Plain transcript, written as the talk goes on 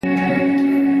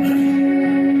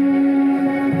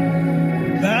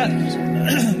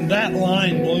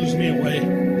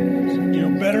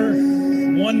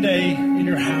one day in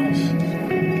your house, you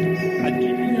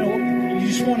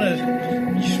just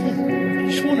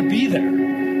want to be there.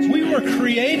 We were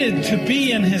created to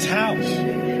be in His house.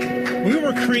 We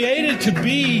were created to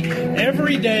be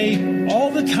every day, all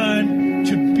the time,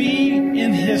 to be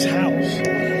in His house.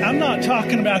 I'm not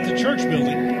talking about the church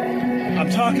building.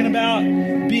 I'm talking about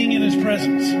being in His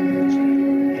presence.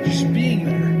 Just being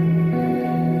there.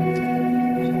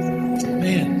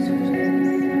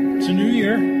 Man, it's a new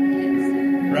year,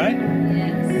 right?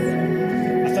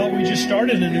 Yes. I thought we just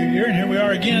started a new year, and here we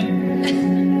are again.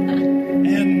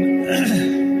 And,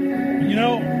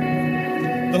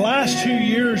 the last 2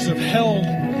 years have held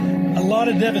a lot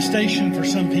of devastation for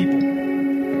some people.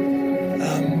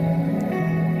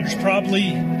 There's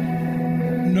probably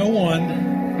no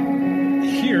one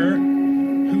here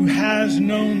who has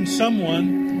known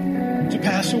someone to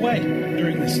pass away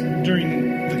during this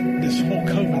whole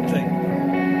COVID thing.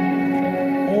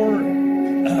 Or,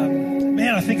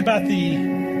 I think about the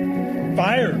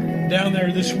fire down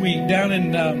there this week, down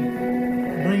in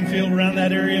Broomfield, around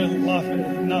that area,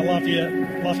 Lafayette,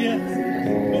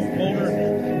 Boulder,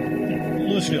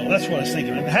 Louisville. That's what I was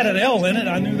thinking of. It had an L in it.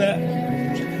 I knew that.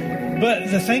 But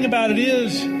the thing about it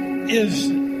is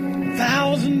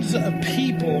thousands of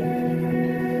people,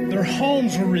 their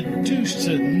homes were reduced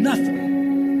to nothing.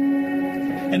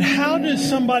 And how does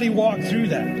somebody walk through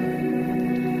that?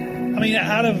 I mean,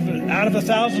 out of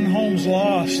 1,000 homes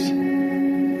lost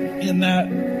in that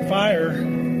fire,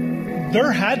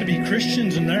 there had to be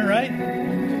Christians in there, right?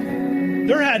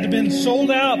 There had to have been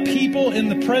sold out people in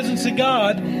the presence of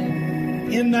God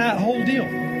in that whole deal.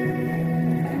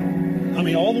 I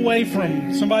mean, all the way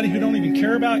from somebody who don't even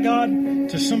care about God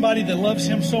to somebody that loves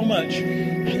Him so much.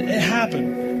 It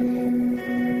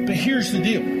happened. But here's the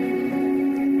deal.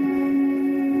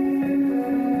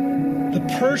 The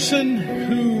person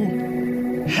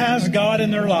who has God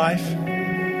in their life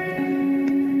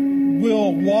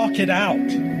will walk it out.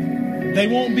 They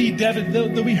won't be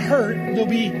they'll be hurt. It'll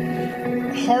be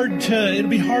hard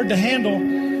to handle.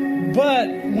 But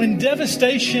when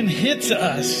devastation hits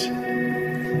us,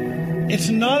 it's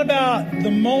not about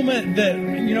the moment that,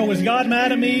 was God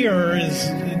mad at me, or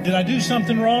did I do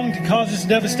something wrong to cause this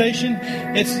devastation?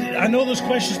 I know those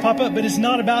questions pop up, but it's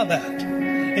not about that.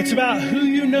 It's about who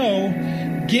you know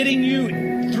getting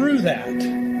you through that.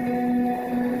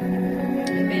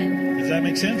 Amen. Does that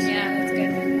make sense? Yeah,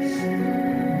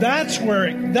 that's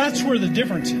good. That's where the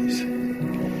difference is.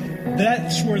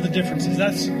 That's where the difference is.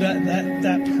 That's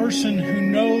that person who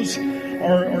knows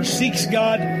or seeks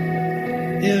God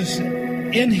is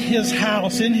in His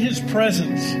house, in His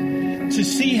presence, to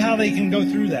see how they can go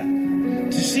through that,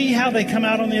 to see how they come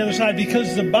out on the other side.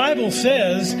 Because the Bible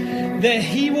says that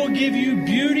He will give you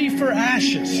beauty for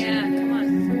ashes. Yeah, come on.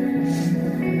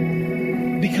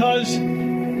 Because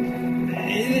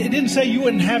it didn't say you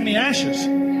wouldn't have any ashes.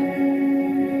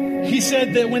 He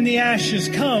said that when the ashes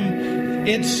come,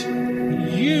 it's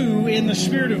you in the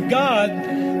Spirit of God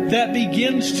that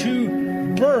begins to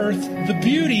birth the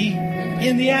beauty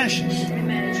in the ashes.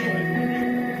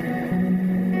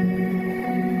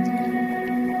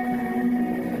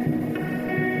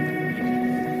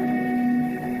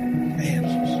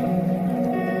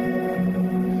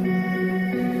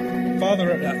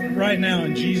 Father, right now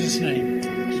in Jesus'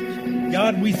 name,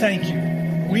 God, we thank you.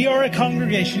 We are a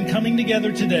congregation coming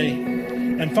together today,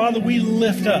 and Father, we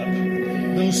lift up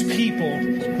those people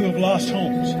who have lost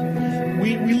homes.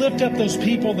 We lift up those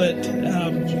people that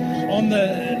on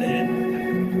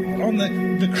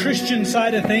the Christian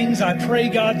side of things. I pray,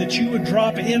 God, that you would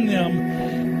drop in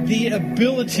them the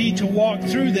ability to walk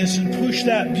through this and push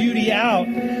that beauty out.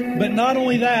 But not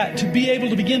only that, to be able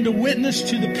to begin to witness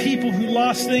to the people who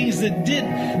lost things that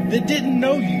didn't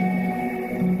know you,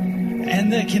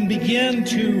 and that can begin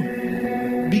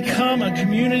to become a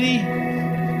community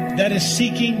that is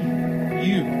seeking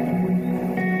you,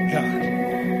 God.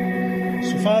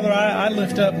 So, Father,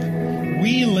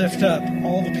 we lift up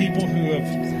all the people who have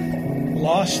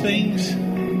lost things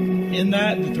in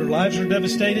that their lives are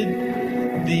devastated,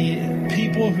 the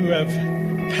people who have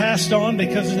passed on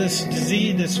because of this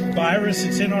disease, this virus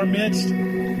that's in our midst.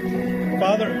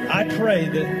 Father, I pray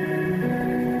that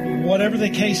whatever the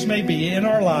case may be in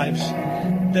our lives,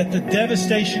 that the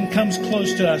devastation comes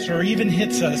close to us or even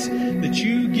hits us, that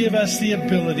you give us the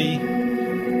ability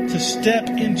to step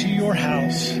into your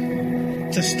house,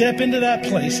 to step into that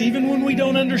place, even when we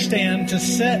don't understand, to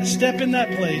step in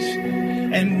that place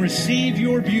and receive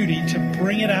your beauty to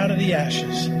bring it out of the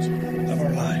ashes of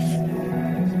our life.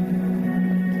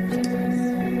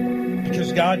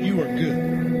 Because God, you are good.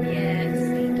 Yes.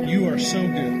 You are so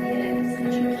good. Yes.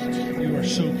 You are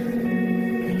so good.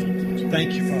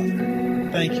 Thank you, Father.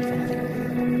 Thank you, Father.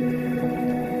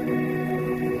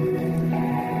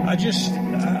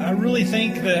 I really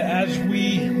think that as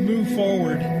we move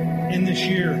forward in this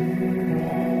year,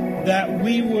 that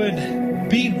we would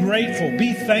be grateful,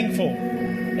 be thankful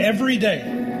every day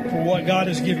for what God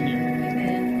has given you.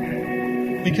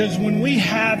 Because when we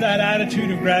have that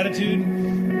attitude of gratitude,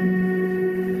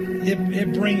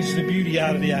 it brings the beauty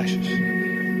out of the ashes.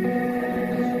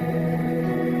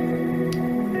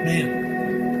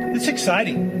 Man, it's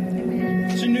exciting.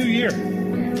 It's a new year.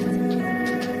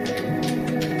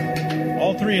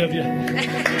 All three of you.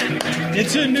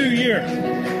 It's a new year.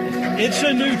 It's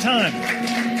a new time.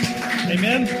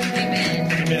 Amen?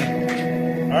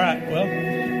 Amen. All right, well,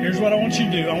 here's what I want you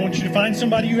to do. I want you to find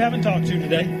somebody you haven't talked to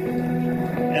today.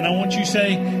 And I want you to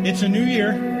say, it's a new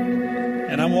year,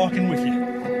 and I'm walking with you.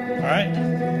 All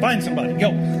right? Find somebody.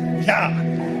 Go. Yeah.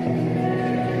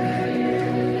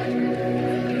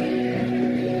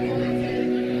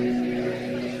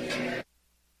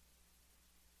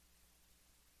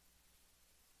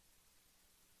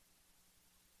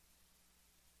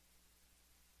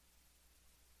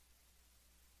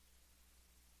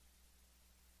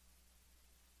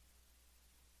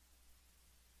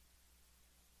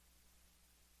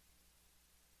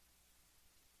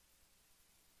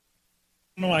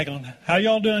 Mic on. How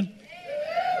y'all doing?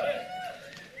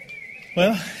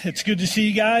 Well, it's good to see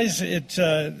you guys. It's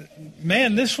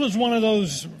man, this was one of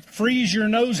those freeze your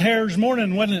nose hairs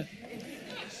morning, wasn't it?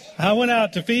 I went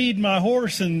out to feed my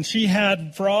horse, and she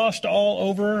had frost all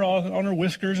over her, all on her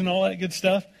whiskers and all that good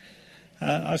stuff.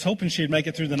 I was hoping she'd make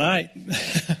it through the night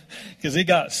because it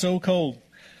got so cold.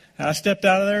 I stepped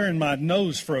out of there, and my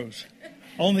nose froze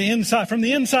on the inside, from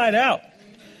the inside out,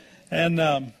 and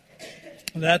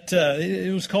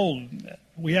it was cold.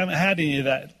 We haven't had any of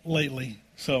that lately,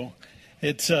 so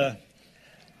it's I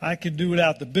could do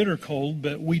without the bitter cold,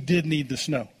 but we did need the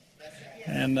snow,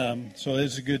 and so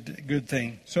it's a good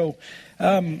thing. So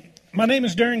my name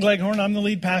is Darren Gleghorn. I'm the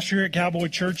lead pastor here at Cowboy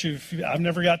Church. If I've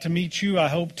never got to meet you, I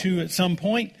hope to at some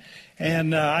point,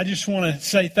 and I just want to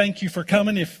say thank you for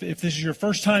coming. If this is your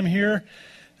first time here,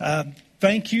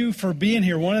 thank you for being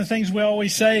here. One of the things we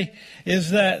always say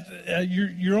is that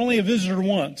you're only a visitor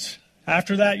once.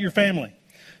 After that, you're family.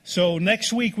 So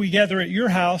next week we gather at your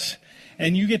house,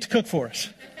 and you get to cook for us.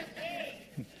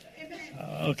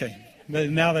 Okay,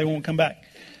 now they won't come back.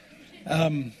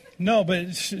 No,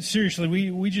 but seriously,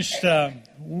 we just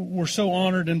we're so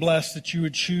honored and blessed that you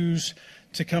would choose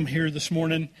to come here this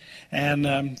morning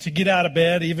and to get out of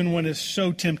bed, even when it's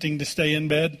so tempting to stay in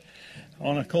bed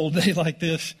on a cold day like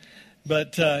this.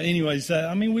 But anyways,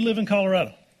 we live in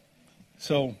Colorado,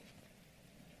 so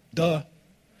duh.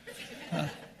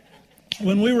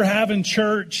 When we were having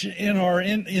church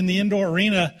in the indoor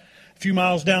arena a few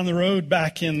miles down the road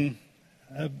back in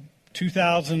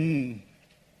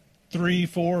 2003,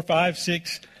 4, 5,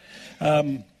 6,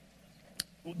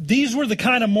 these were the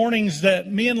kind of mornings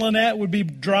that me and Lynette would be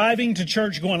driving to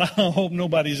church going, I hope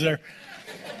nobody's there.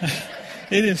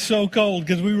 It is so cold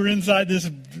because we were inside this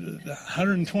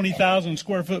 120,000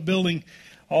 square foot building,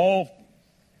 all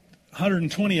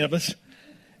 120 of us.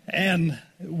 And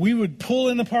we would pull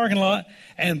in the parking lot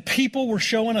and people were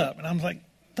showing up. And I was like,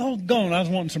 doggone, I was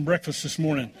wanting some breakfast this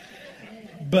morning.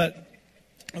 But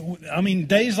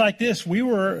days like this, we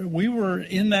were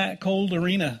in that cold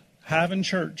arena having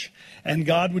church, and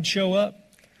God would show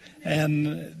up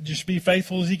and just be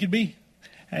faithful as he could be.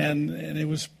 And it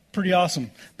was pretty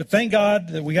awesome. But thank God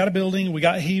that we got a building, we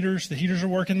got heaters. The heaters are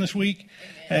working this week,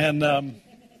 and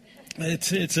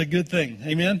it's a good thing.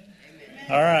 Amen?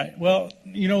 All right. Well,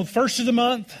 first of the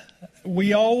month,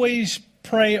 we always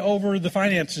pray over the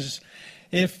finances.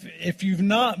 If you've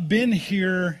not been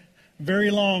here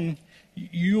very long,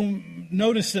 you'll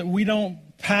notice that we don't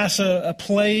pass a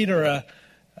plate or a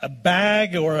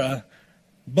bag or a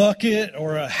bucket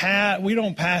or a hat. We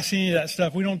don't pass any of that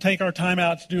stuff. We don't take our time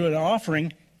out to do an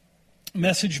offering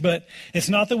message, but it's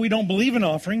not that we don't believe in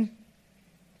offering.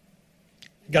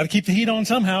 Got to keep the heat on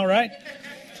somehow, right?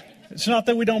 It's not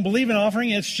that we don't believe in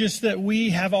offering. It's just that we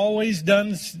have always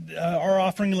done our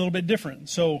offering a little bit different.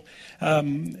 So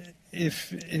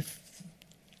if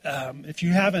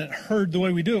you haven't heard the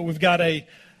way we do it, we've got a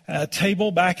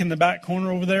table back in the back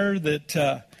corner over there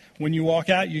that when you walk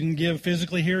out, you can give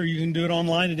physically here, or you can do it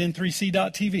online at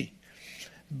n3c.tv.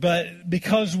 But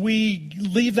because we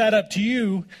leave that up to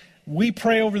you, we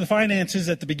pray over the finances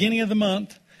at the beginning of the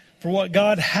month for what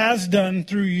God has done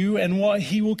through you and what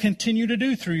he will continue to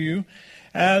do through you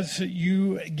as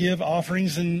you give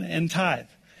offerings and tithe.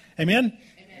 Amen?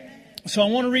 So I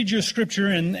want to read you a scripture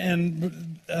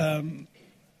and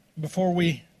before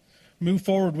we move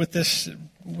forward with this,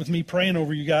 with me praying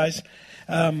over you guys.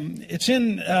 It's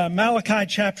in Malachi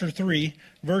chapter 3,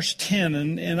 verse 10,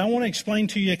 and I want to explain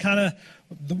to you kind of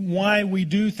why we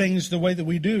do things the way that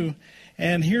we do.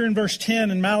 And here in verse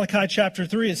 10 in Malachi chapter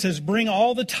 3, it says, "Bring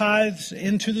all the tithes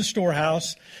into the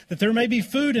storehouse, that there may be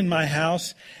food in my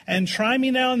house. And try me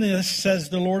now in this, says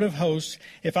the Lord of hosts,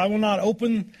 if I will not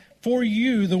open for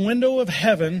you the windows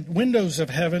of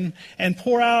heaven, and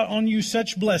pour out on you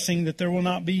such blessing that there will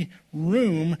not be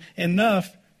room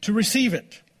enough to receive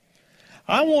it."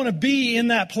 I want to be in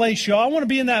that place, y'all. I want to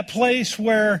be in that place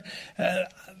where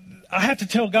I have to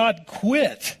tell God,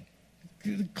 quit.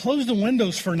 Close the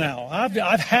windows for now.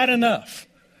 I've had enough.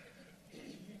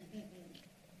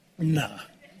 Nah.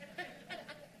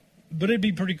 But it'd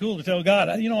be pretty cool to tell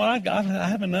God, you know what, I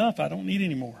have enough. I don't need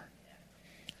any more.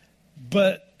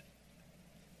 But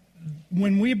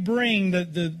when we bring,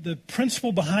 the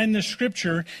principle behind this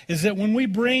scripture is that when we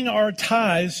bring our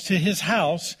tithes to his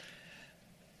house,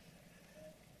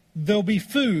 there'll be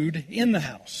food in the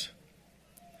house.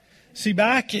 See,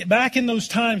 back in those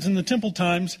times, in the temple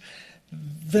times,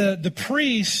 the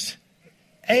priest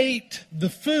ate the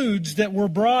foods that were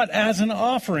brought as an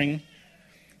offering.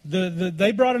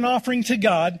 They brought an offering to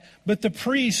God, but the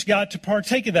priests got to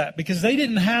partake of that because they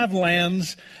didn't have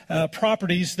lands,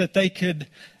 properties that they could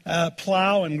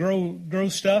plow and grow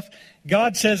stuff.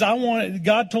 God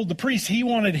told the priests he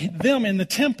wanted them in the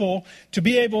temple to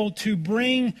be able to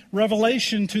bring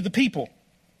revelation to the people.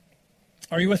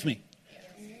 Are you with me?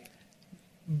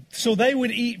 So they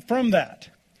would eat from that.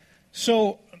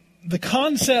 So the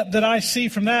concept that I see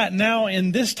from that now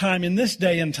in this time, in this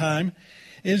day and time,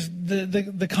 is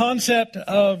the concept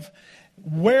of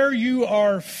where you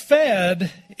are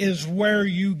fed is where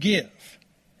you give.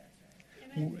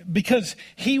 Because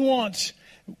he wants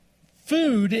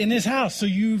food in his house. So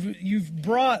you've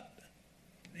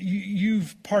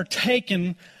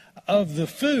partaken of the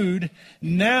food.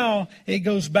 Now it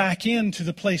goes back into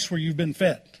the place where you've been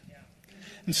fed.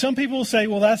 And some people will say,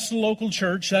 well, that's the local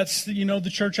church. That's,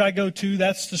 the church I go to.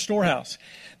 That's the storehouse.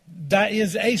 That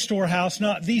is a storehouse,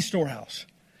 not the storehouse.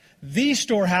 The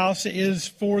storehouse is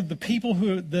for the people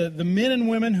the men and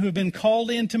women who have been called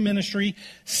into ministry,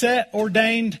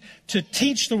 ordained to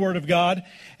teach the Word of God.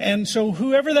 And so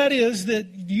whoever that is that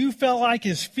you felt like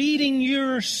is feeding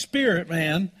your spirit,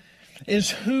 man, is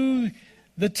who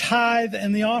the tithe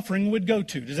and the offering would go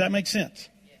to. Does that make sense?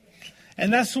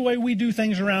 And that's the way we do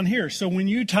things around here. So when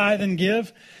you tithe and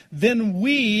give, then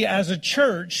we as a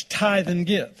church tithe and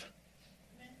give.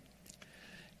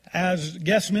 As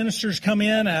guest ministers come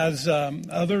in, as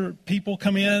other people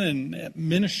come in and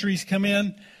ministries come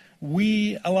in,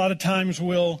 we a lot of times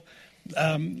will,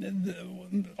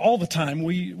 all the time,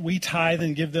 we tithe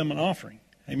and give them an offering.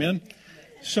 Amen?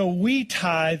 So we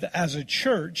tithe as a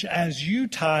church as you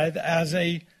tithe as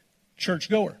a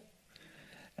churchgoer.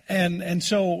 And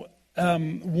so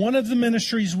one of the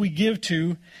ministries we give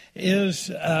to is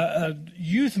a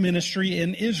youth ministry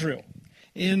in Israel,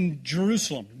 in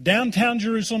Jerusalem. Downtown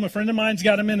Jerusalem, a friend of mine's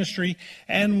got a ministry,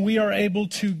 and we are able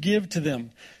to give to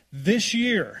them. This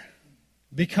year,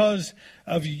 because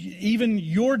of even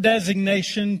your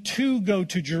designation to go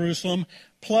to Jerusalem,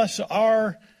 plus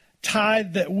our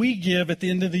tithe that we give at the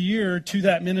end of the year to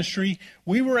that ministry,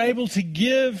 we were able to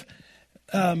give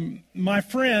my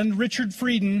friend Richard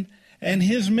Frieden and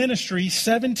his ministry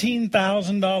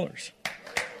 $17,000.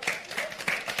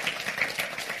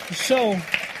 So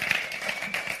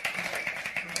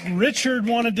Richard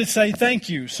wanted to say thank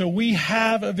you. So we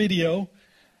have a video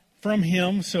from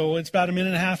him. So it's about 1.5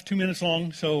 minutes, 2 minutes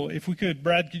long. So if we could,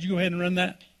 Brad, could you go ahead and run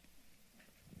that?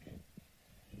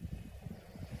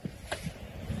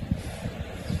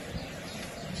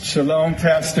 Shalom,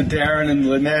 Pastor Darren and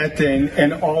Lynette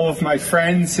and all of my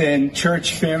friends and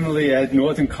church family at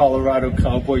Northern Colorado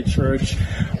Cowboy Church.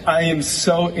 I am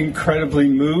so incredibly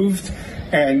moved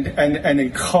and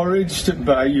encouraged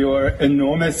by your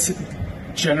enormous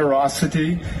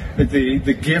generosity,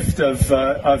 the gift of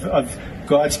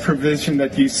God's provision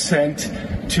that you sent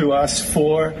to us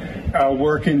for our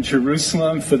work in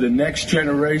Jerusalem, for the next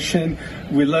generation.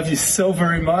 We love you so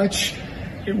very much.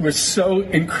 We're so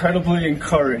incredibly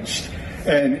encouraged,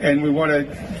 and we want to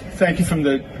thank you from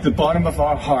the bottom of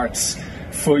our hearts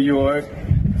for your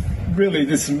really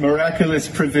this miraculous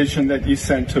provision that you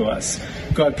sent to us.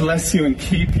 God bless you and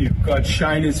keep you. God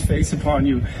shine his face upon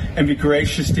you and be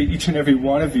gracious to each and every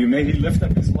one of you. May he lift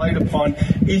up his light upon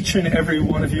each and every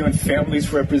one of you and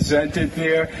families represented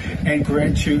there and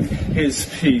grant you his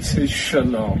peace, his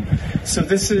shalom. So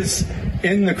this is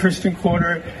in the Christian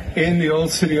Quarter in the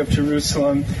old city of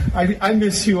Jerusalem. I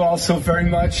miss you all so very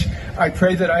much. I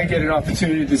pray that I get an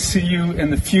opportunity to see you in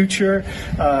the future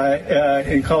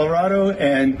in Colorado,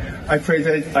 and I pray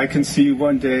that I can see you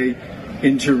one day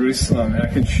in Jerusalem, and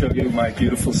I can show you my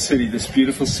beautiful city, this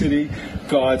beautiful city,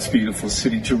 God's beautiful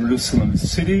city, Jerusalem, the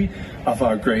city of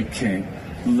our great King.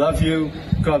 Love you.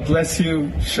 God bless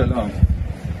you. Shalom.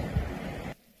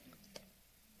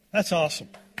 That's awesome.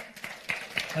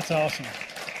 That's awesome.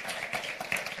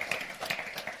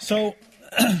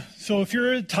 So if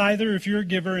you're a tither, if you're a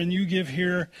giver, and you give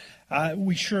here,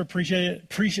 we sure appreciate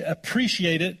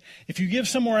it. If you give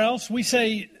somewhere else, we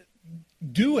say,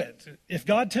 do it. If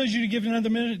God tells you to give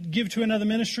to another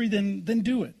ministry, then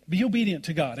do it. Be obedient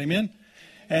to God. Amen.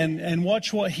 And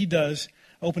watch what He does,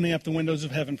 opening up the windows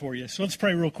of heaven for you. So let's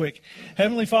pray real quick.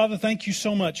 Heavenly Father, thank you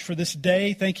so much for this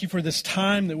day. Thank you for this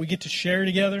time that we get to share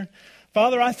together.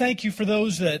 Father, I thank you for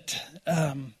those that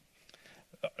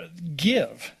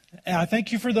give. And I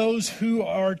thank you for those who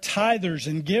are tithers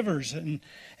and givers.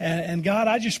 And God,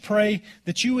 I just pray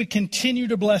that you would continue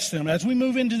to bless them. As we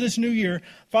move into this new year,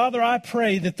 Father, I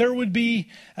pray that there would be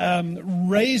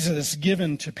raises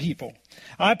given to people.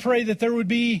 I pray that there would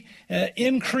be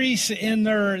increase in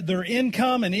their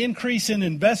income, an increase in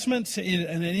investments, and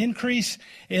an increase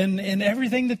in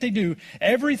everything that they do.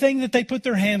 Everything that they put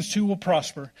their hands to will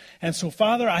prosper. And so,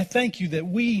 Father, I thank you that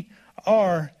we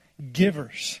are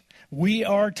givers. We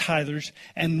are tithers,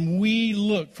 and we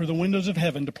look for the windows of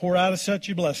heaven to pour out such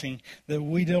a blessing that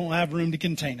we don't have room to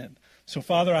contain it. So,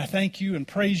 Father, I thank you and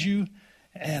praise you,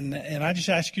 and I just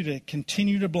ask you to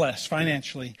continue to bless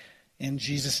financially in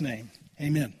Jesus' name.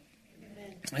 Amen.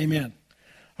 Amen.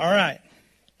 All right.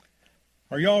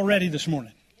 Are you all ready this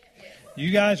morning?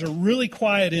 You guys are really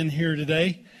quiet in here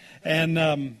today. And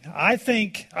I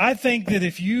think that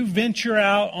if you venture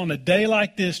out on a day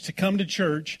like this to come to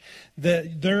church,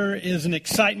 that there is an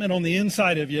excitement on the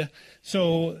inside of you.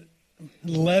 So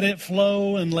let it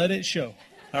flow and let it show.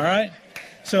 All right?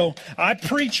 So I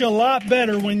preach a lot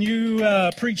better when you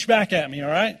preach back at me.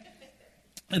 All right?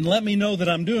 And let me know that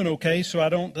I'm doing okay, so I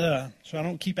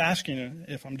don't keep asking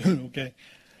if I'm doing okay.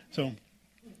 So.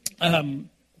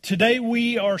 Today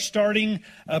we are starting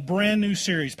a brand new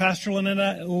series. Pastor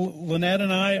Lynette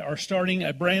and I are starting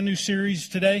a brand new series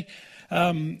today.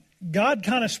 God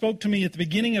kind of spoke to me at the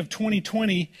beginning of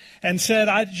 2020 and said,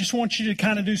 I just want you to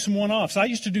kind of do some one-offs. I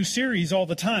used to do series all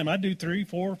the time. I do 3,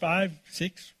 4, 5,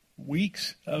 6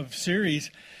 weeks of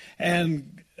series,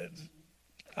 and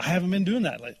I haven't been doing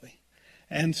that lately.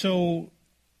 And so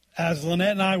as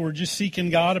Lynette and I were just seeking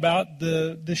God about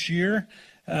this year,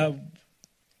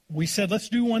 we said, let's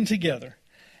do one together.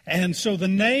 And so the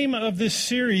name of this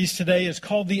series today is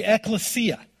called the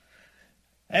Ekklesia.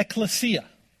 Ekklesia.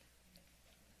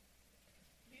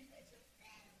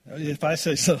 If I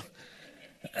say so.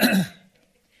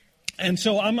 And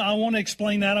so I want to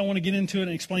explain that. I want to get into it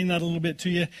and explain that a little bit to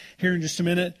you here in just a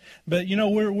minute. But, you know,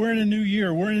 we're in a new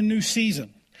year. We're in a new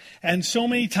season. And so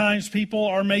many times people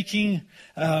are making,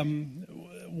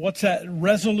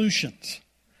 resolutions.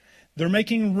 They're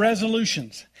making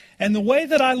resolutions. And the way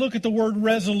that I look at the word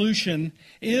resolution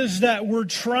is that we're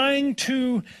trying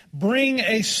to bring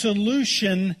a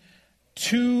solution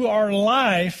to our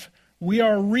life. We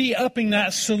are re-upping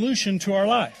that solution to our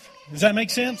life. Does that make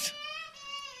sense?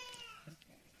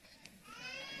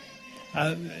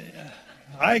 I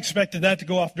expected that to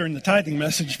go off during the tithing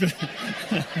message,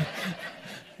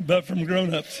 but from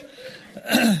grown-ups.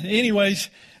 Anyways,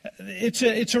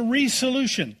 it's a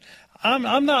re-solution.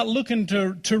 I'm not looking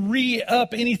to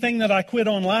re-up anything that I quit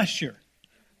on last year.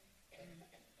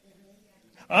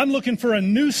 I'm looking for a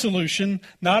new solution,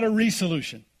 not a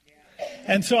re-solution.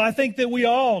 And so I think that we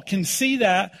all can see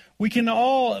that. We can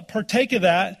all partake of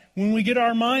that when we get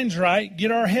our minds right,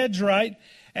 get our heads right,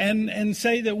 and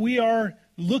say that we are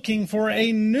looking for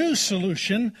a new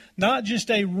solution, not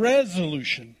just a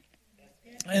resolution.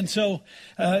 And so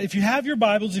if you have your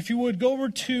Bibles, if you would go over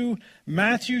to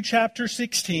Matthew chapter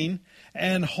 16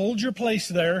 and hold your place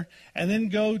there, and then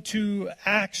go to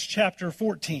Acts chapter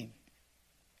 14.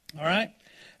 All right?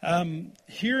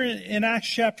 Here in Acts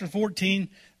chapter 14,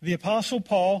 the Apostle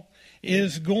Paul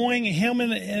is going, him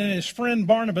and his friend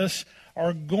Barnabas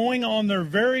are going on their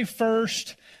very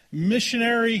first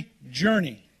missionary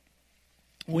journey.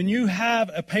 When you have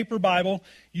a paper Bible,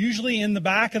 usually in the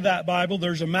back of that Bible,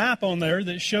 there's a map on there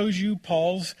that shows you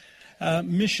Paul's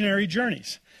missionary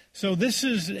journeys. So this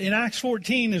is, in Acts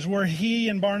 14, is where he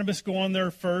and Barnabas go on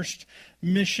their first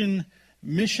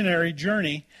missionary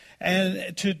journey,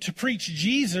 and to preach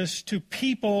Jesus to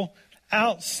people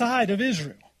outside of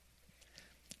Israel.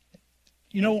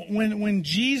 You know, when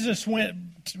Jesus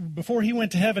went before he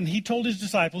went to heaven, he told his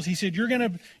disciples, he said, you're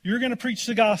going to preach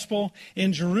the gospel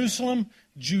in Jerusalem,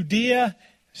 Judea,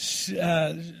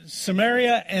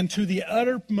 Samaria, and to the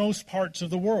uttermost parts of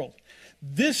the world.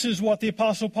 This is what the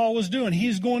Apostle Paul was doing.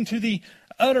 He's going to the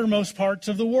uttermost parts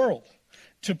of the world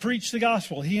to preach the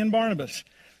gospel, he and Barnabas.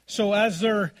 So as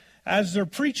they're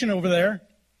preaching over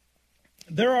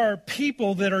there are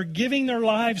people that are giving their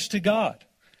lives to God,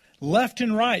 left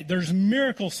and right. There's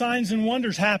miracles, signs, and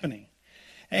wonders happening.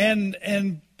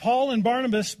 And Paul and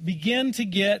Barnabas begin to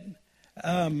get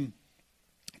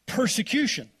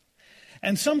persecution.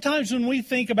 And sometimes when we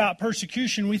think about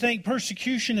persecution, we think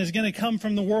persecution is going to come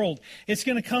from the world. It's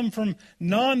going to come from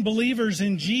non-believers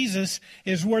in Jesus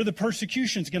is where the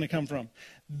persecution is going to come from.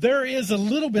 There is a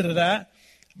little bit of that,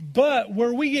 but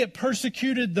where we get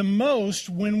persecuted the most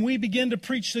when we begin to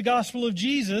preach the gospel of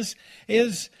Jesus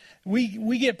is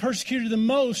we get persecuted the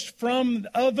most from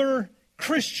other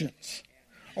Christians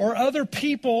or other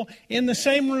people in the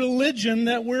same religion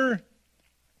that we're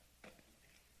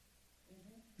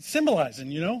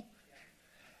symbolizing, you know.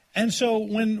 And so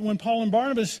when Paul and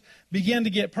Barnabas began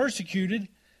to get persecuted,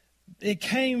 it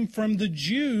came from the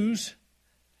Jews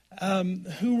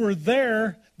who were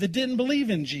there that didn't believe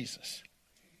in Jesus.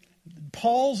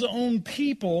 Paul's own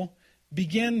people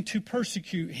began to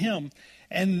persecute him.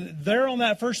 And there on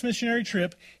that first missionary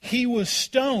trip, he was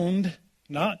stoned,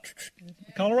 not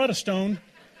Colorado stoned.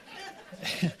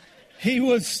 He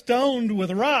was stoned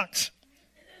with rocks.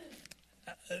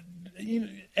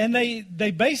 And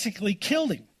they basically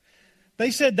killed him.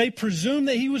 They said they presumed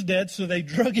that he was dead, so they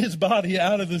drug his body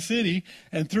out of the city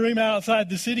and threw him outside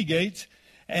the city gates.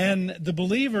 And the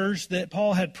believers that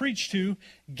Paul had preached to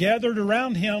gathered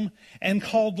around him and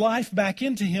called life back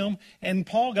into him. And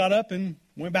Paul got up and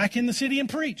went back in the city and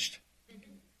preached.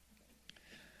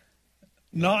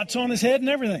 Knots on his head and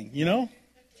everything, you know.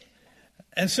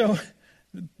 And so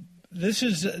this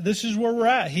is where we're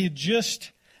at. He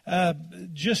just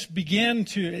began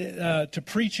to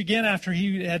preach again after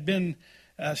he had been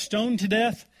stoned to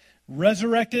death,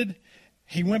 resurrected.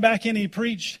 He went back in, he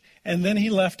preached, and then he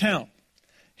left town.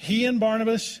 He and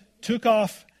Barnabas took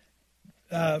off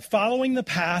following the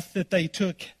path that they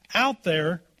took out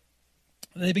there.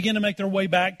 They began to make their way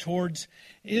back towards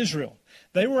Israel.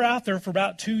 They were out there for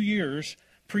about 2 years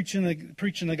preaching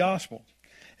the gospel.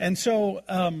 And so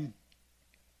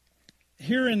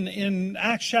here in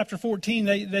Acts chapter 14,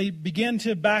 they began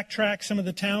to backtrack some of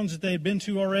the towns that they had been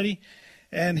to already.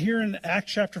 And here in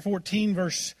Acts chapter 14,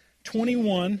 verse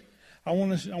 21, I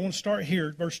want to start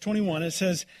here, verse 21. It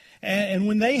says, and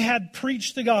when they had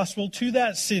preached the gospel to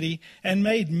that city and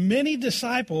made many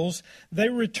disciples, they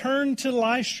returned to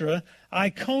Lystra,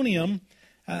 Iconium,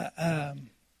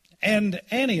 and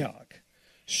Antioch,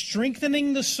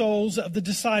 strengthening the souls of the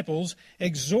disciples,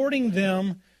 exhorting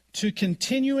them to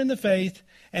continue in the faith,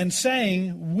 and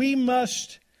saying, we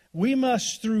must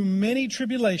through many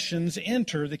tribulations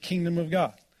enter the kingdom of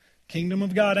God. Kingdom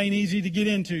of God ain't easy to get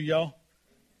into, y'all.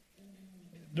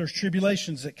 There's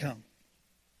tribulations that come.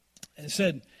 It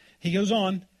said, he goes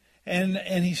on, and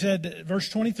he said, verse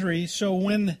 23, so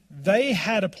when they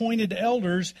had appointed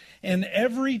elders in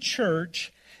every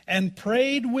church and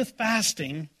prayed with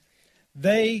fasting,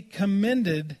 they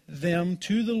commended them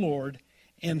to the Lord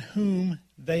in whom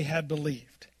they had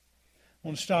believed. I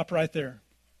want to stop right there.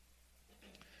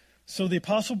 So the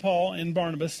Apostle Paul and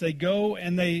Barnabas, they go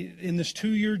and in this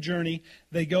 2-year journey,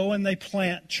 they go and they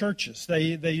plant churches.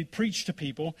 They preach to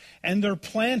people, and they're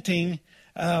planting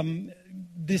they're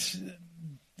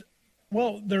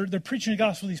preaching the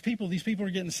gospel to these people. These people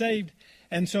are getting saved.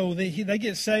 And so they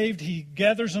get saved. He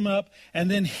gathers them up, and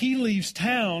then he leaves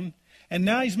town. And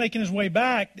now he's making his way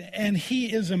back, and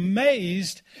he is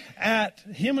amazed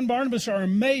him and Barnabas are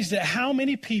amazed at how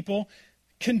many people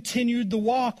continued the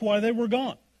walk while they were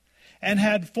gone and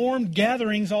had formed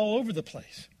gatherings all over the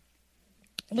place.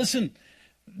 Listen,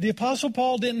 the Apostle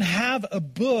Paul didn't have a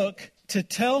book to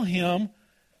tell him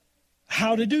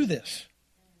how to do this.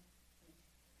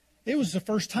 It was the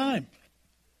first time.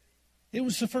 It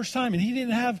was the first time, and he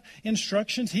didn't have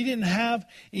instructions. He didn't have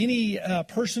any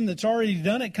person that's already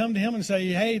done it come to him and say,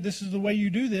 hey, this is the way you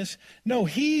do this. No,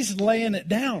 he's laying it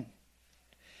down.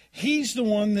 He's the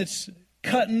one that's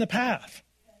cutting the path.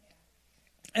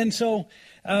 And so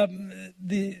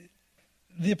the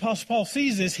Apostle Paul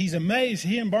sees this. He's amazed.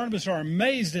 He and Barnabas are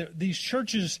amazed at these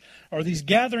churches or these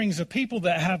gatherings of people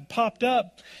that have popped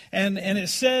up. And it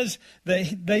says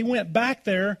that they went back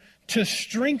there to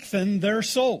strengthen their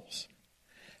souls.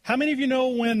 How many of you know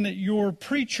when your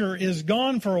preacher is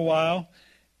gone for a while,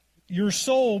 your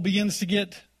soul begins to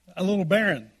get a little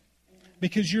barren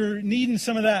because you're needing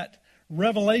some of that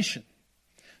revelation?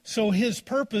 So his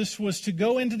purpose was to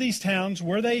go into these towns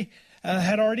where they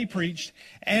had already preached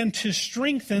and to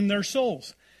strengthen their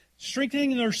souls.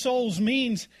 Strengthening their souls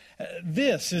means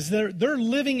this, is they're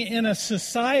living in a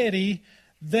society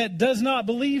that does not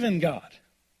believe in God.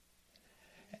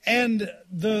 And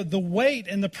the weight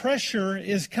and the pressure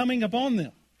is coming upon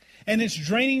them. And it's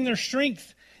draining their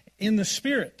strength in the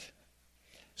spirit.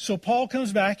 So Paul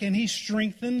comes back and he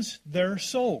strengthens their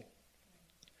soul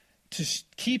to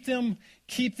keep them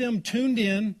tuned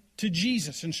in to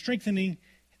Jesus and strengthening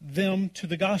them to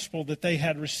the gospel that they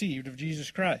had received of Jesus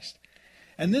Christ.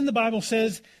 And then the Bible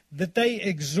says that they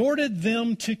exhorted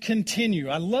them to continue.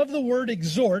 I love the word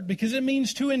exhort because it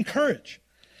means to encourage.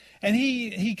 And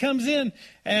he comes in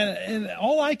and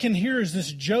all I can hear is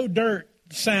this Joe Dirt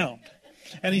sound.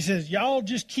 And he says, y'all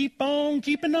just keep on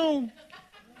keeping on.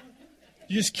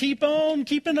 Just keep on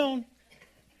keeping on.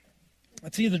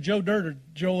 It's either Joe Dirt or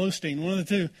Joel Osteen, one of the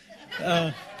two.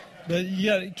 But you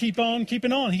got to keep on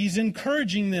keeping on. He's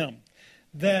encouraging them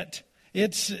that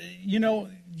it's,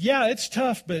 it's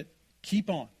tough, but keep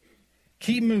on.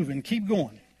 Keep moving, keep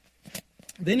going.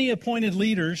 Then he appointed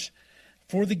leaders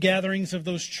for the gatherings of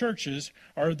those churches,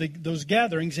 or those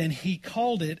gatherings, and he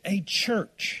called it a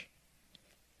church.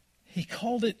 He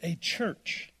called it a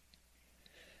church.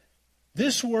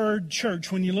 This word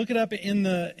church, when you look it up in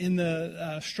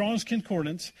the Strong's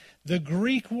Concordance, the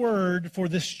Greek word for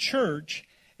this church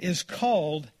is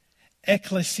called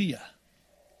Ekklesia.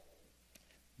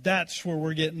 That's where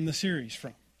we're getting the series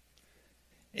from.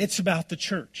 It's about the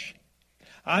church.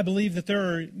 I believe that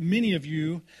there are many of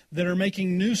you that are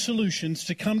making new solutions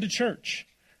to come to church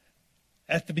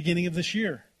at the beginning of this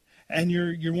year. And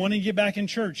you're wanting to get back in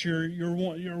church. You're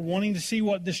wanting to see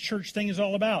what this church thing is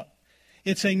all about.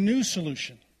 It's a new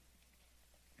solution.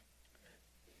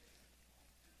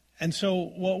 And so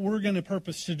what we're going to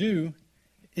purpose to do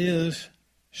is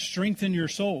strengthen your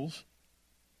souls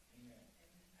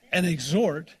and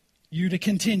exhort you to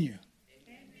continue.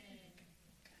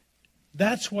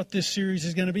 That's what this series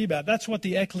is going to be about. That's what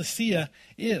the Ekklesia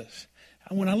is.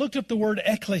 And when I looked up the word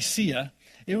Ekklesia,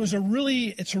 it's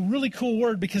a really cool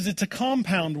word because it's a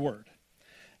compound word.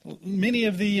 Many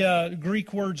of the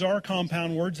Greek words are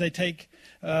compound words. They take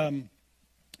a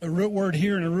root word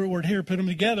here and a root word here, put them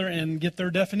together, and get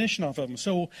their definition off of them.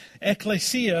 So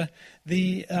Ekklesia,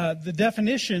 the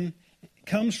definition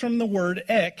comes from the word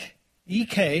ek,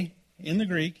 ek in the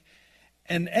Greek,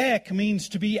 and ek means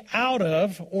to be out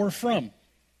of or from.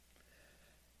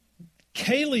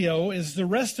 Kaleo is the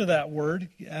rest of that word.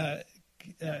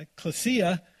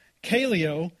 Ekklesia,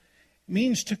 kaleo,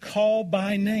 means to call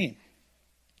by name.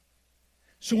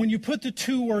 So when you put the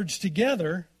two words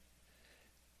together,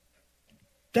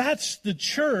 that's the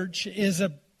church is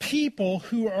a people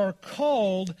who are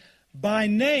called by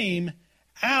name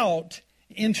out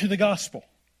into the gospel.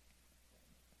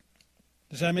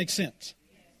 Does that make sense?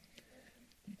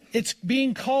 It's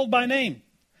being called by name.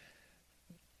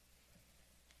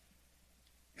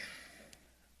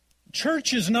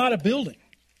 Church is not a building.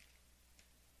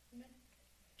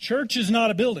 Church is not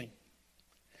a building.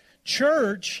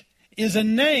 Church is a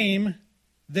name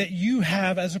that you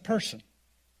have as a person.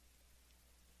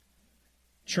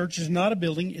 Church is not a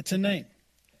building, it's a name.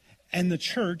 And the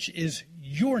church is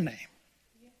your name.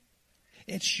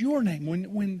 It's your name.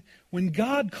 When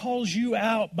God calls you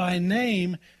out by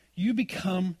name, you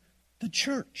become the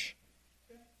church.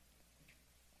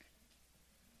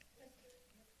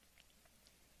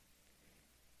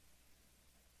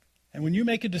 And when you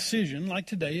make a decision, like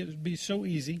today, it would be so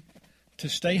easy to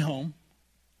stay home.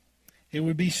 It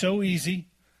would be so easy.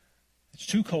 It's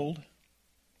too cold.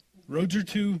 Roads are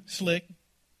too slick.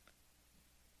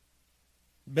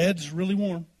 Bed's really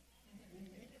warm.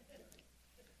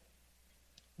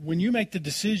 When you make the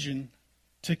decision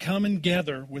to come and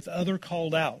gather with other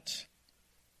called outs,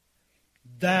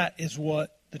 that is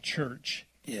what the church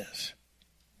is.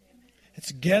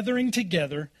 It's gathering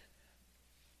together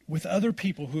with other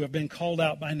people who have been called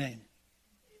out by name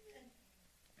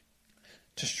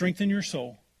to strengthen your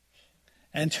soul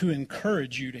and to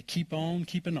encourage you to keep on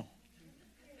keeping on.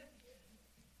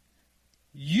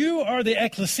 You are the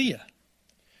Ekklesia.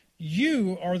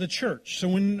 You are the church. So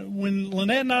when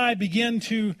Lynette and I begin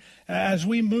to, as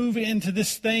we move into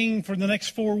this thing for the next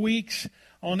 4 weeks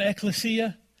on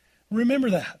Ekklesia, remember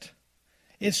that.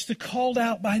 It's the called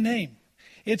out by name.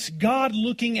 It's God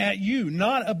looking at you,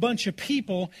 not a bunch of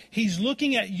people. He's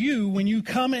looking at you when you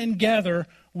come and gather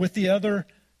with the other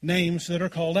names that are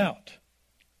called out.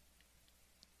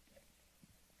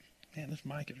 Man, this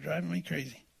mic is driving me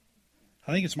crazy.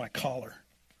 I think it's my collar.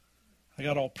 I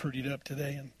got all prettied up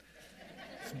today and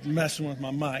messing with my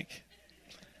mic.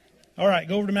 All right,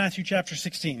 go over to Matthew chapter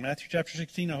 16. Matthew chapter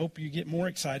 16, I hope you get more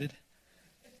excited.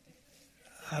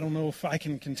 I don't know if I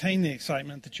can contain the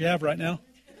excitement that you have right now.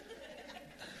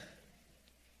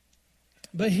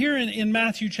 But here in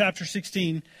Matthew chapter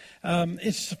 16,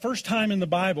 it's the first time in the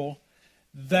Bible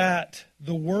that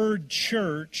the word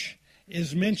church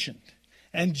is mentioned.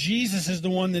 And Jesus is the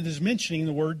one that is mentioning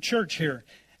the word church here.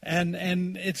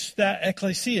 And it's that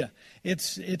Ekklesia.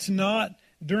 It's not,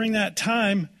 during that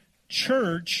time,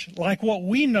 church, like what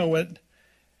we know it,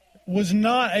 was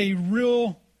not a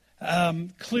real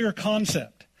clear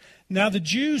concept. Now, the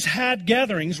Jews had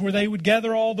gatherings where they would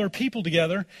gather all their people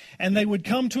together, and they would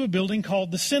come to a building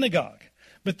called the synagogue.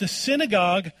 But the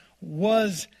synagogue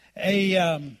was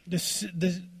the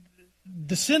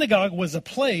synagogue was a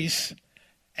place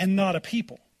and not a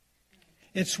people.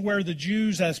 It's where the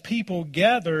Jews as people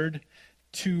gathered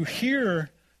to hear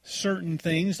certain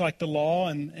things like the law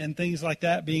and things like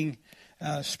that being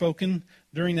spoken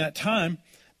during that time.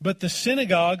 But the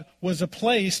synagogue was a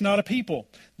place, not a people.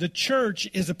 The church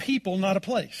is a people, not a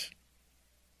place.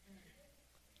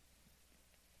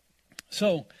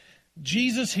 So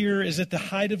Jesus here is at the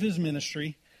height of his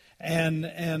ministry, and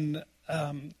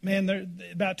they're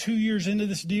about 2 years into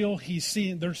this deal.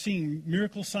 They're seeing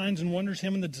miracle signs and wonders.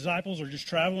 Him and the disciples are just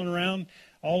traveling around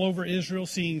all over Israel,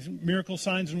 seeing miracle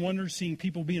signs and wonders, seeing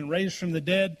people being raised from the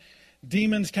dead,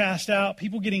 demons cast out,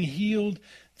 people getting healed.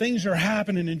 Things are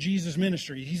happening in Jesus'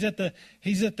 ministry. He's at the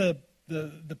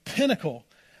pinnacle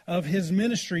of his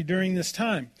ministry during this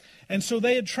time. And so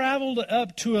they had traveled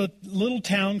up to a little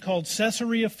town called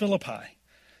Caesarea Philippi.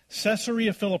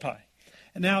 Caesarea Philippi.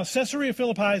 And now Caesarea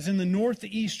Philippi is in the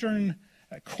northeastern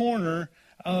corner,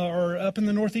 or up in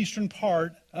the northeastern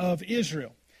part of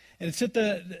Israel. And it's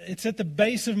at the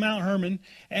base of Mount Hermon,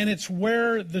 and it's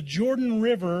where the Jordan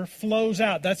River flows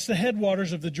out. That's the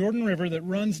headwaters of the Jordan River that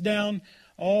runs down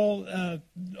all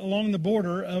along the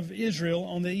border of Israel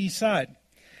on the east side.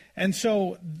 And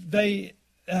so they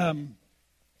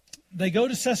go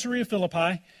to Caesarea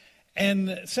Philippi,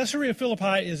 and Caesarea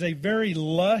Philippi is a very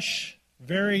lush,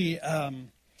 very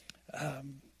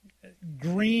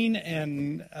green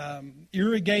and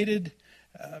irrigated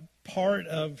part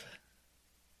of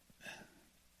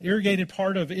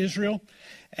Israel,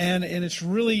 and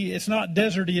it's not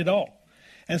deserty at all.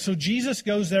 And so Jesus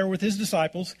goes there with his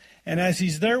disciples, and as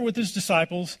he's there with his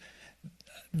disciples,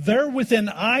 they're within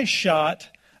eyeshot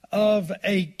of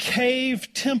a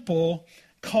cave temple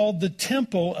called the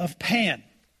Temple of Pan.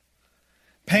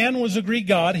 Pan was a Greek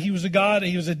god. He was a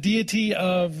deity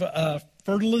of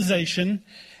fertilization,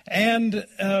 and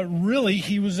really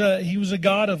he was a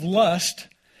god of lust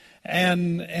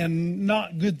and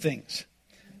not good things.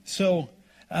 So,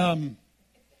 and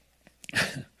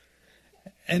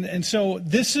so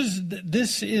this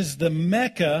is the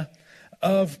Mecca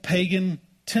of pagan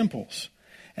temples,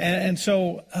 and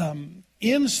so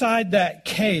inside that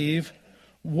cave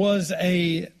was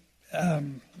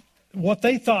what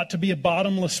they thought to be a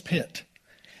bottomless pit,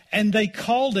 and they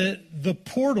called it the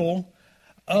portal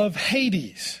of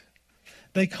Hades.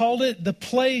 They called it the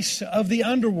place of the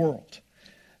underworld.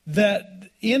 That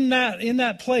in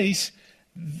that place,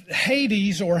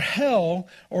 Hades or hell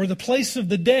or the place of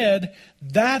the dead,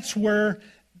 that's where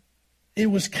it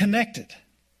was connected.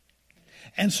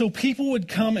 And so people would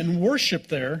come and worship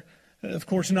there. Of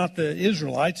course, not the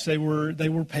Israelites. They were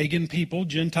pagan people,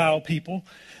 Gentile people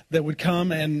that would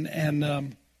come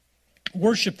and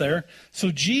worship there.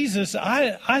 So Jesus,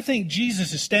 I think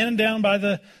Jesus is standing down by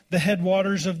the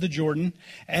headwaters of the Jordan,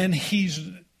 and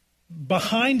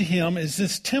behind him is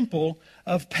this temple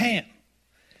of Pan.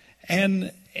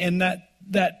 And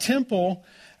that temple,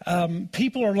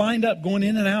 people are lined up going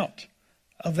in and out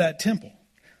of that temple,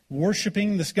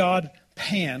 worshiping this god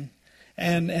Pan.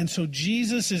 And so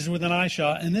Jesus is within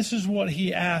eyeshot, and this is what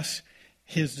he asks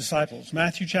his disciples.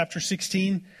 Matthew chapter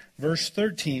 16, verse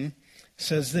 13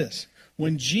 says this: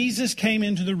 When Jesus came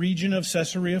into the region of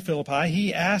Caesarea Philippi,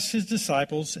 he asked his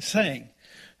disciples, saying,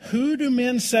 "Who do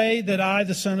men say that I,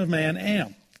 the Son of Man,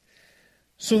 am?"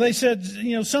 So they said,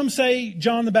 some say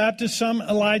John the Baptist, some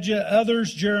Elijah,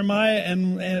 others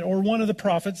Jeremiah or one of the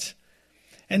prophets.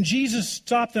 And Jesus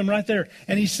stopped them right there,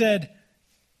 and he said,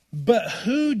 "But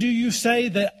who do you say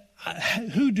that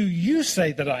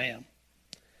I am?"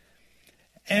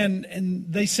 And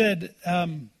they said,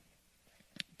 Simon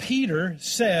Peter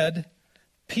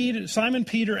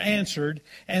answered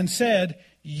and said,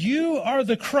 "You are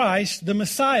the Christ, the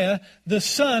Messiah, the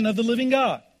Son of the living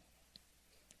God."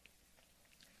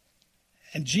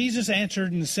 And Jesus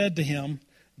answered and said to him,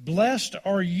 "Blessed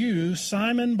are you,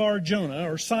 Simon Bar-Jonah,"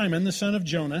 or Simon, the son of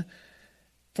Jonah,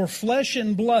 For flesh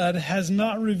and blood has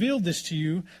not revealed this to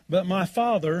you, but my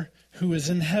Father who is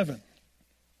in heaven.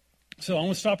 So I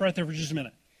want to stop right there for just a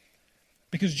minute.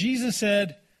 Because Jesus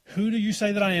said, who do you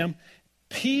say that I am?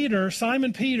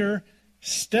 Simon Peter,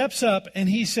 steps up and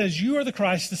he says, you are the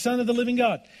Christ, the Son of the living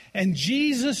God. And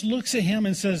Jesus looks at him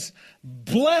and says,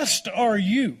 blessed are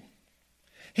you.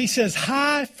 He says,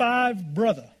 high five,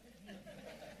 brother.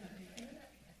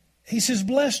 He says,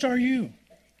 blessed are you.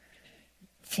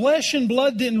 Flesh and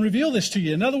blood didn't reveal this to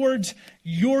you. In other words,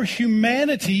 your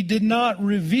humanity did not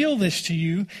reveal this to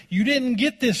you. You didn't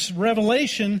get this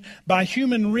revelation by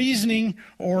human reasoning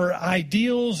or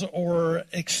ideals or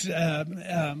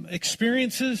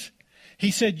experiences.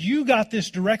 He said, you got this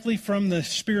directly from the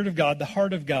Spirit of God, the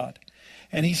heart of God.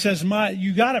 And he says,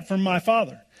 you got it from my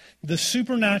Father. The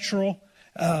supernatural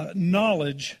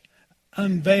knowledge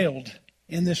unveiled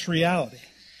in this reality.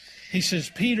 He says,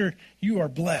 Peter, you are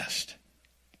blessed.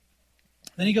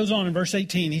 Then he goes on in verse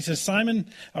 18. He says,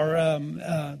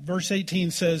 verse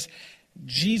 18 says,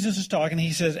 Jesus is talking.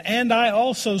 He says, and I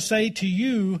also say to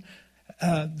you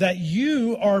that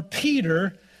you are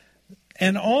Peter,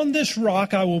 and on this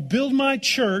rock I will build my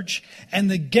church, and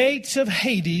the gates of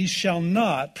Hades shall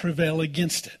not prevail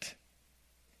against it.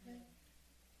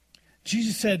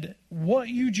 Jesus said, what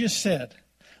you just said,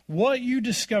 what you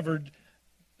discovered,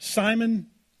 Simon,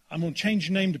 I'm going to change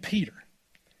your name to Peter.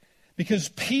 Because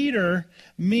Peter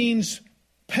means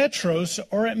Petros,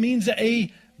 or it means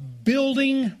a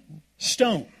building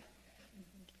stone.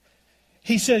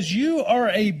 He says, you are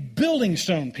a building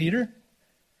stone, Peter.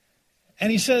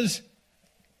 And he says,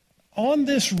 on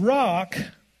this rock,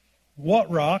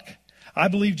 what rock? I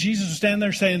believe Jesus was standing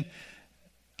there saying,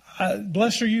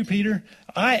 blessed are you, Peter.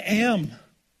 I am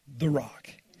the rock.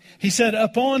 He said,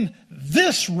 upon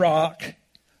this rock,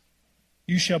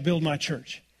 you shall build my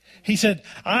church. He said,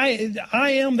 I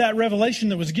am that revelation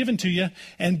that was given to you,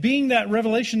 and being that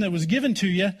revelation that was given to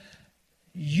you,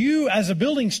 you as a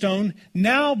building stone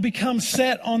now become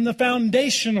set on the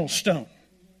foundational stone.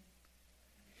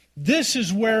 This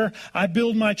is where I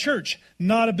build my church,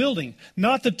 not a building,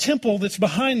 not the temple that's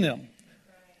behind them.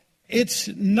 It's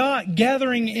not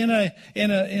gathering in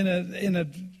a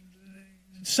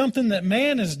something that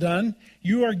man has done.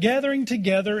 You are gathering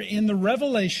together in the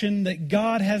revelation that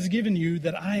God has given you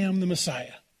that I am the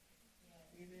Messiah.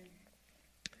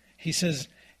 He says,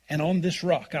 and on this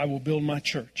rock I will build my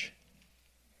church.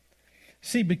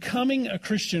 See, becoming a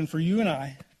Christian for you and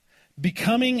I,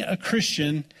 becoming a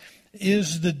Christian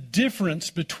is the difference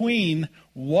between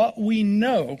what we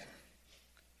know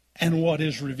and what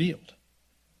is revealed.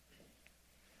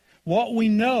 What we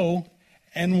know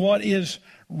and what is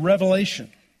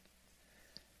revelation.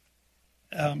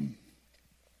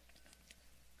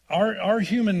 Our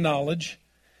human knowledge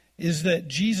is that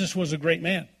Jesus was a great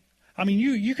man. I mean,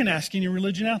 you can ask any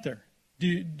religion out there.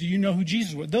 Do you know who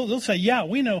Jesus was? They'll say, yeah,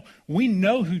 we know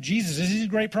who Jesus is. He's a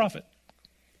great prophet.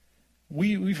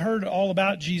 We've heard all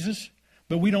about Jesus,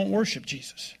 but we don't worship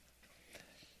Jesus.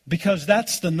 Because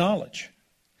that's the knowledge.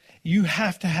 You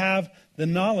have to have the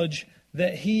knowledge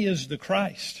that he is the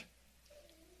Christ.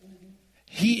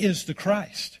 He is the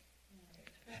Christ.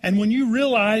 And when you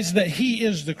realize that he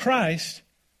is the Christ,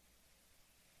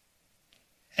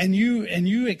 and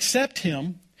you accept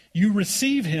him, you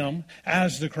receive him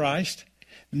as the Christ,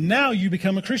 now you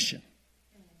become a Christian.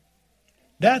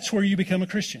 That's where you become a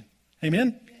Christian.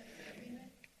 Amen?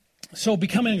 So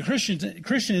becoming a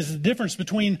Christian is the difference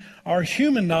between our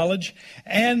human knowledge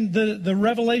and the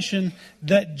revelation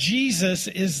that Jesus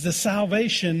is the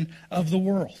salvation of the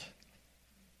world.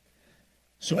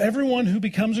 So everyone who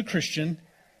becomes a Christian,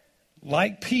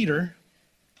 like Peter,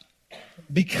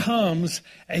 becomes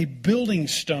a building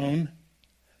stone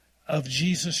of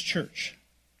Jesus' church.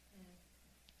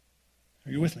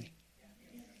 Are you with me?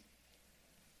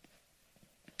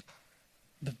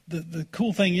 The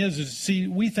cool thing is see,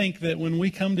 we think that when we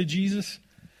come to Jesus,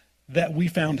 that we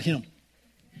found him.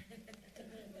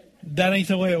 That ain't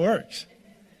the way it works.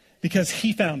 Because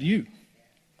he found you.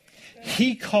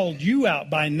 He called you out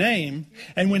by name.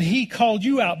 And when he called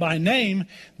you out by name,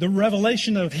 the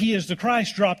revelation of he is the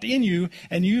Christ dropped in you.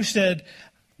 And you said,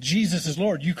 Jesus is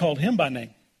Lord. You called him by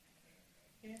name.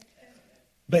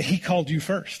 But he called you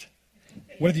first.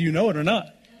 Whether you know it or not.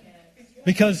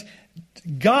 Because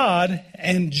God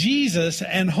and Jesus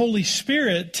and Holy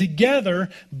Spirit together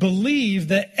believe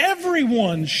that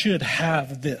everyone should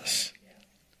have this.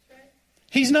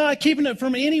 He's not keeping it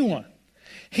from anyone.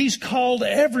 He's called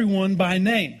everyone by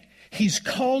name. He's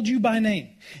called you by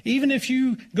name. Even if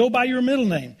you go by your middle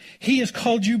name, he has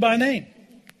called you by name.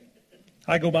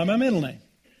 I go by my middle name.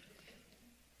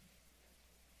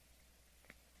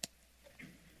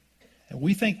 And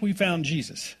we think we found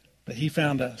Jesus, but he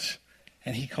found us,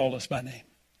 and he called us by name.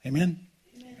 Amen?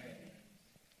 Amen.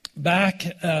 Back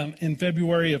in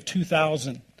February of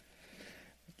 2000,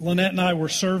 Lynette and I were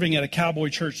serving at a Cowboy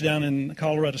church down in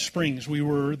Colorado Springs. We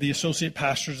were the associate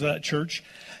pastors of that church.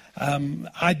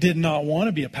 I did not want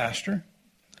to be a pastor.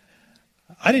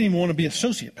 I didn't even want to be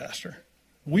associate pastor.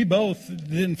 We both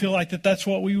didn't feel like that's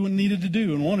what we needed to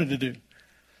do and wanted to do.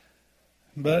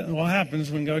 But what happens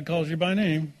when God calls you by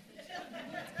name?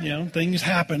 Things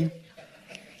happen.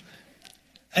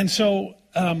 And so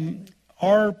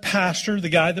our pastor, the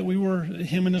guy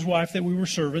him and his wife that we were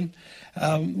serving,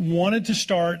 wanted to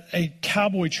start a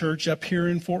Cowboy church up here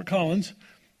in Fort Collins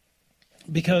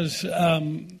because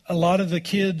a lot of the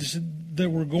kids that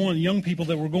were young people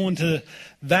that were going to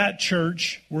that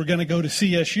church were going to go to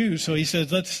CSU. So he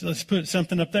said, let's put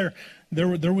something up there.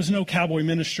 There was no Cowboy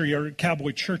ministry or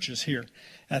Cowboy churches here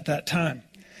at that time.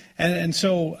 And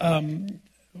so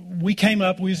we came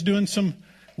up, we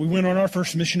went on our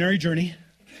first missionary journey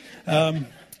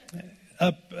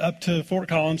up to Fort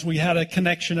Collins. We had a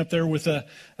connection up there with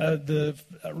the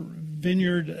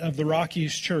Vineyard of the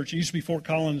Rockies church. It used to be Fort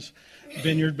Collins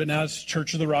Vineyard, but now it's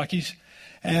Church of the Rockies.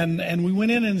 And we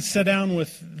went in and sat down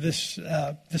with this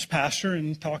pastor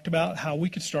and talked about how we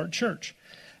could start church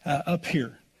up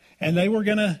here. And they were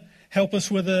going to help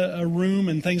us with a room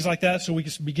and things like that so we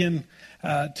could begin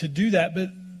to do that. But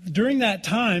during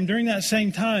that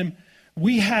same time,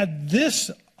 we had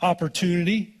this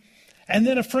opportunity. And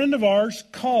then a friend of ours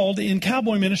called in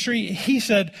Cowboy ministry. He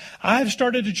said, I've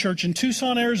started a church in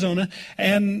Tucson, Arizona,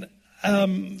 and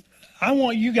I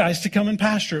want you guys to come and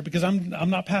pastor it because I'm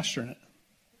not pastoring it.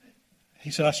 He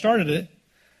said, I started it.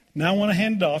 Now I want to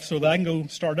hand it off so that I can go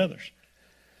start others.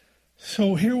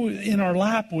 So here in our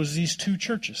lap was these two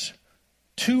churches,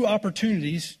 two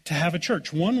opportunities to have a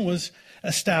church. One was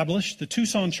established. The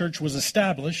Tucson church was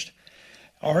established.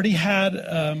 Already had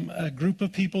a group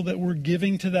of people that were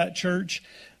giving to that church.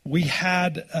 We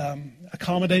had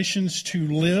accommodations to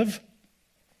live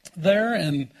there,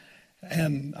 and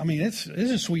I mean it's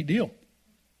a sweet deal.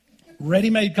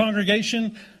 Ready-made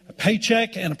congregation, a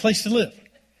paycheck, and a place to live.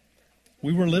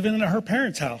 We were living in her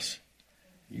parents' house.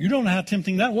 You don't know how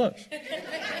tempting that was.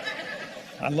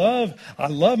 I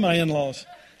love my in-laws,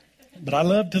 but I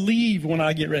love to leave when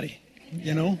I get ready,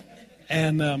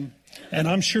 And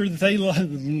I'm sure that they love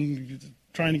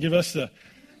trying to give us the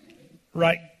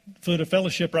right foot of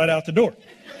fellowship right out the door.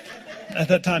 At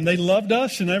that time, they loved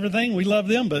us and everything. We loved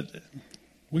them, but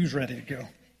we was ready to go.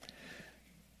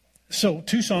 So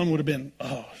Tucson would have been,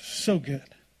 so good.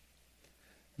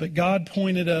 But God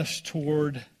pointed us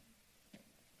toward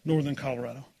Northern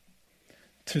Colorado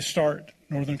to start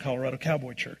Northern Colorado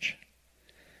Cowboy Church.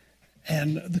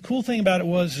 And the cool thing about it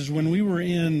is when we were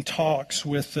in talks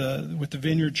with the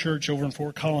Vineyard Church over in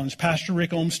Fort Collins, Pastor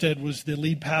Rick Olmsted was the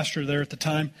lead pastor there at the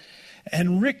time,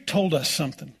 and Rick told us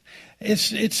something.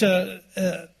 It's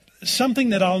something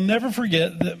that I'll never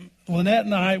forget, that Lynette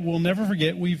and I will never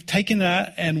forget. We've taken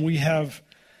that and we have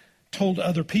told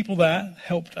other people that,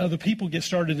 helped other people get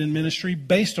started in ministry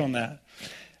based on that.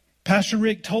 Pastor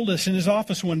Rick told us in his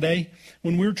office one day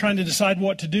when we were trying to decide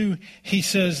what to do, he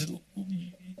says,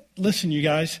 listen, you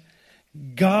guys,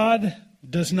 God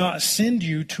does not send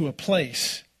you to a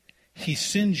place. He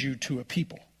sends you to a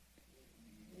people.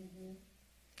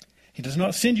 He does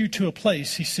not send you to a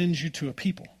place. He sends you to a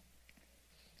people.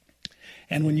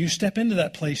 And when you step into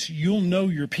that place, you'll know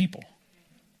your people.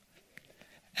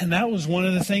 And that was one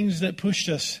of the things that pushed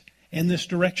us in this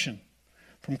direction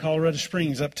from Colorado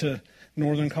Springs up to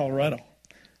Northern Colorado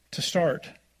to start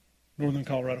Northern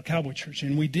Colorado Cowboy Church.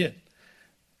 And we did,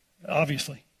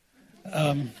 obviously.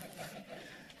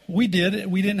 We did.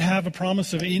 We didn't have a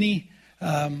promise of any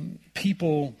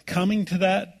people coming to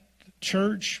that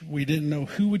church. We didn't know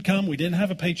who would come. We didn't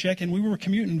have a paycheck, and we were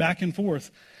commuting back and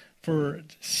forth for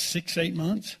 6-8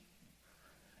 months,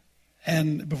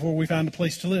 and before we found a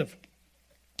place to live.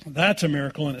 That's a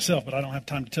miracle in itself, but I don't have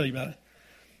time to tell you about it.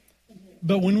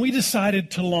 But when we decided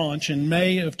to launch in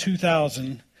May of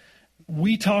 2000,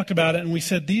 we talked about it and we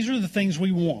said, these are the things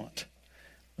we want.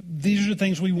 These are the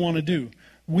things we want to do.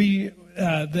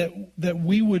 That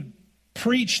we would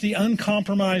preach the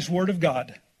uncompromised Word of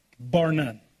God, bar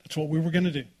none. That's what we were going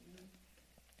to do.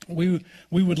 We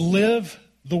would live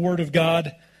the Word of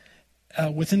God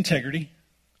with integrity.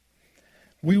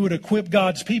 We would equip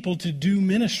God's people to do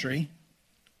ministry,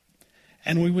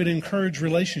 and we would encourage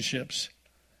relationships,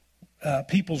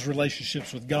 people's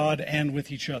relationships with God and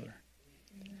with each other.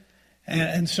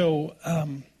 And so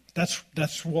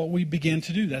that's what we began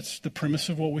to do. That's the premise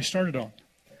of what we started on.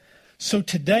 So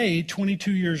today,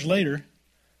 22 years later,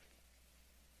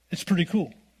 It's pretty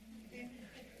cool.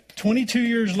 22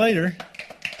 years later,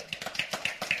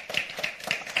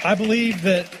 I believe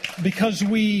that because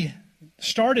we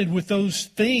started with those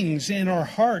things in our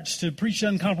hearts, to preach the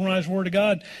uncompromised Word of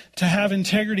God, to have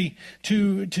integrity,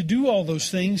 to do all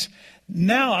those things,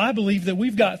 now I believe that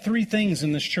we've got three things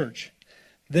in this church.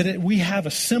 We have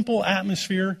a simple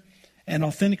atmosphere and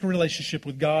authentic relationship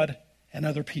with God and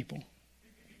other people.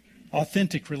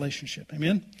 Authentic relationship.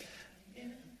 Amen?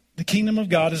 The kingdom of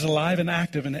God is alive and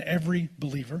active in every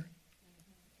believer.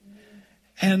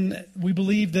 And we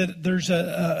believe that there's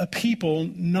a people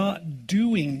not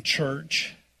doing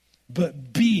church,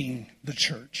 but being the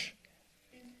church.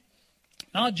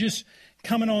 Not just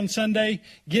coming on Sunday,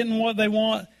 getting what they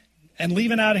want, and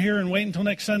leaving out of here and waiting until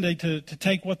next Sunday to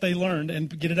take what they learned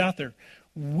and get it out there.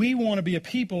 We want to be a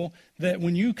people that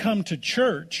when you come to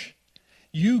church,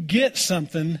 you get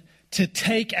something to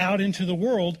take out into the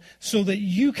world so that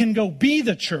you can go be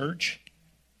the church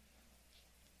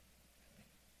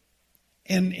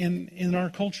in our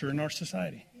culture, in our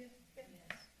society.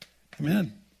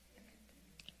 Amen.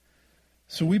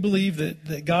 So we believe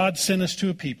that God sent us to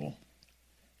a people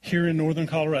here in northern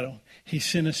Colorado. He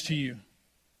sent us to you.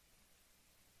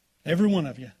 Every one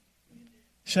of you.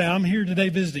 Say, I'm here today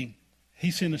visiting.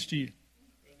 He sent us to you.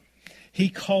 He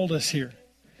called us here.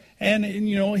 And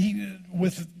you know,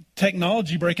 with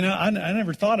technology breaking out, I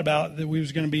never thought about that we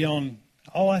was going to be on.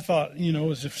 All I thought,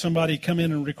 was if somebody come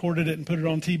in and recorded it and put it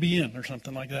on TBN or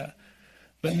something like that.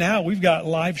 But now we've got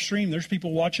live stream. There's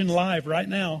people watching live right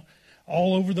now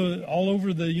all over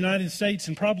the United States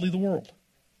and probably the world.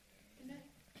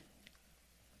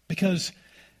 Because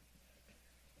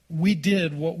we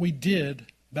did what we did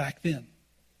back then.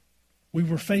 We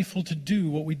were faithful to do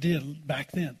what we did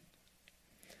back then.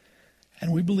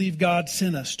 And we believe God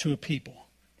sent us to a people.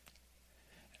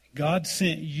 God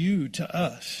sent you to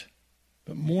us.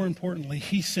 But more importantly,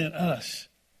 He sent us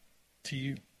to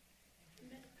you.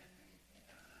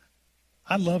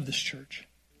 I love this church.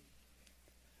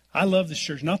 I love this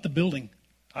church, not the building.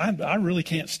 I really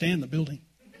can't stand the building.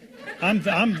 I'm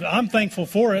thankful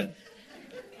for it.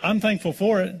 I'm thankful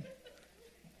for it.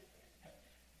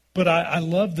 But I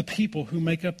love the people who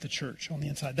make up the church on the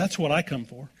inside. That's what I come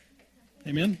for.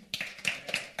 Amen?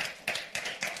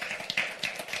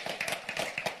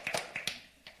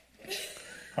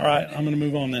 All right, I'm going to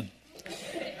move on then.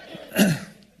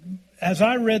 As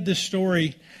I read this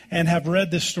story and have read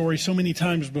this story so many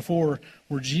times before,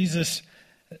 where Jesus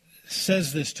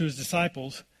says this to His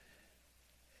disciples,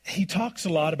 He talks a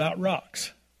lot about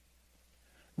rocks.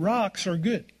 Rocks are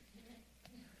good.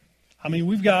 I mean,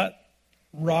 we've got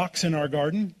rocks in our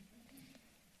garden.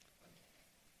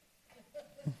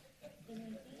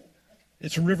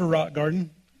 It's a river rock garden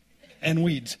and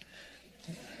weeds.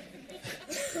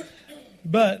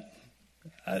 But,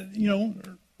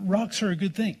 rocks are a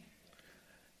good thing.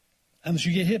 Unless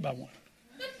you get hit by one.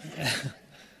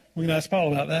 We can ask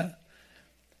Paul about that.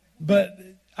 But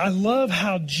I love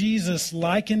how Jesus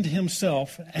likened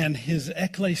Himself and His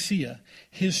Ekklesia,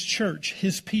 His church,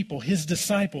 His people, His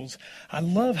disciples. I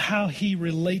love how He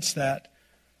relates that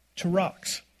to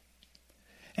rocks.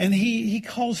 And He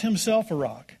calls Himself a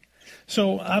rock.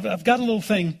 So I've got a little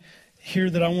thing here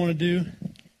that I want to do.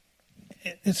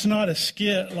 It's not a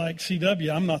skit like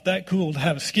CW. I'm not that cool to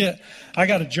have a skit. I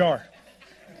got a jar.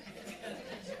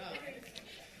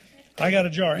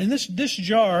 And this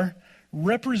jar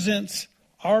represents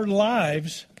our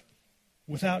lives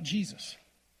without Jesus.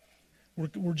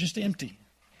 We're just empty.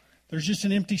 There's just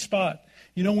an empty spot.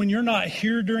 When you're not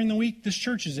here during the week, this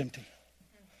church is empty.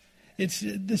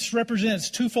 This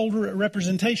represents twofold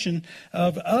representation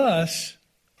of us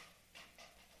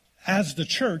as the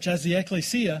church, as the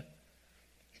Ekklesia.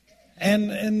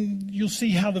 And you'll see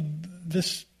how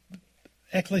this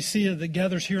Ekklesia that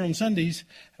gathers here on Sundays,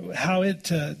 how it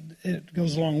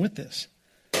goes along with this.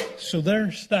 So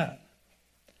there's that.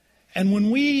 And when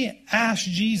we ask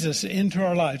Jesus into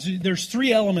our lives, there's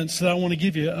three elements that I want to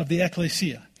give you of the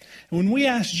Ekklesia. When we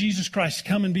ask Jesus Christ to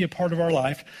come and be a part of our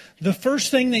life, the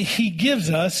first thing that He gives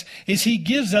us is He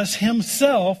gives us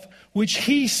Himself, which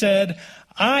He said,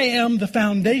 I am the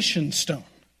foundation stone.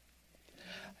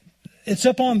 It's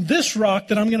up on this rock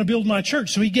that I'm going to build my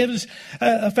church. So He gives us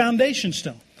a foundation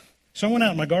stone. So I went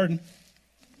out in my garden.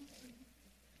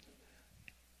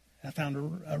 I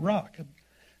found a rock.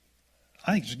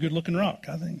 I think it's a good looking rock.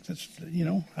 I think that's,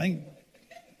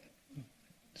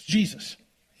 it's Jesus.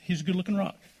 He's a good looking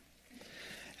rock.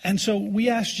 And so we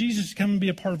ask Jesus to come and be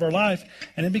a part of our life.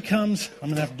 And it becomes, I'm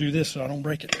going to have to do this so I don't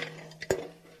break it.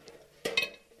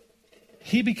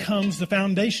 He becomes the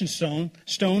foundation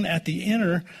stone at the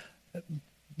inner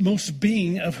most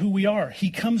being of who we are. He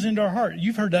comes into our heart.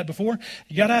 You've heard that before.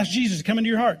 You got to ask Jesus to come into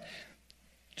your heart.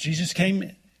 Jesus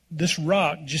came, this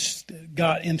rock just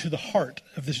got into the heart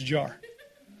of this jar.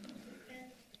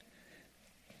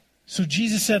 So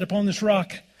Jesus said, upon this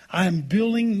rock, I am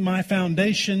building my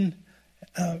foundation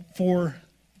for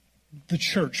the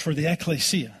church, for the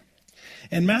Ekklesia.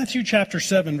 In Matthew chapter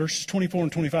 7, verses 24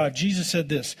 and 25, Jesus said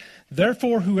this,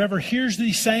 therefore, whoever hears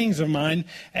these sayings of mine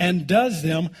and does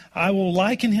them, I will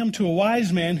liken him to a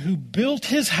wise man who built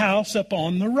his house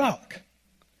upon the rock.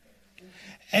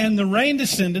 And the rain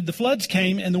descended, the floods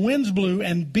came, and the winds blew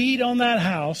and beat on that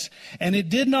house, and it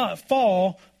did not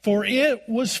fall, for it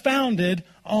was founded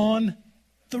on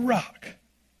the rock.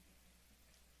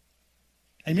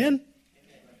 Amen?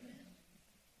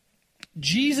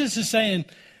 Jesus is saying,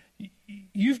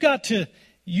 you've got to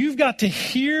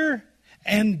hear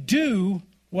and do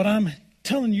what I'm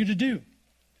telling you to do.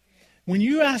 When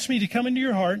you ask me to come into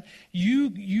your heart,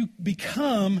 you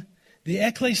become the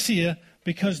Ekklesia,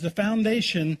 because the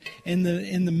foundation in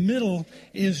the middle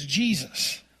is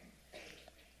Jesus.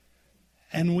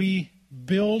 And we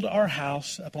build our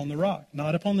house upon the rock,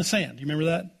 not upon the sand. You remember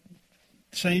that?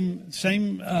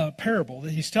 Same parable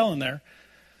that he's telling there.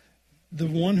 The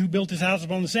one who built his house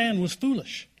upon the sand was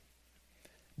foolish.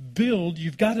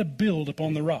 You've got to build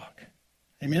upon the rock.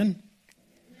 Amen?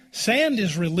 Sand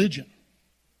is religion.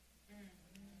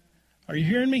 Are you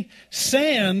hearing me?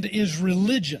 Sand is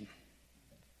religion.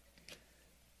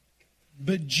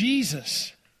 But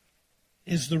Jesus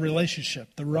is the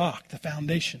relationship, the rock, the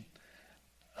foundation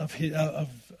of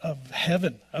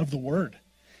heaven, of the Word.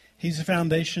 He's the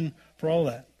foundation for all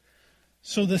that.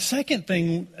 So the second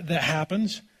thing that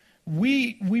happens,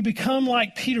 we become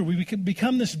like Peter. We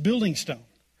become this building stone.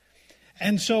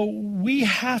 And so we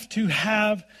have to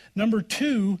have, number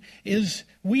two is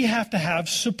we have to have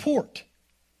support.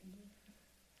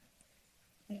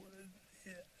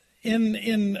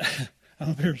 In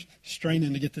I'm here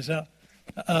straining to get this out.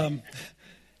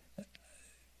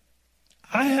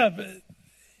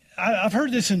 I've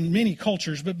heard this in many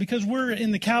cultures, but because we're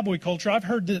in the cowboy culture, I've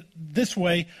heard it this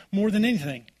way more than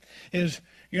anything. Is,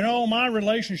 my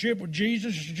relationship with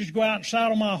Jesus is to just go out and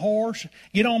saddle my horse,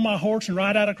 get on my horse and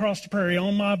ride out across the prairie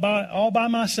all by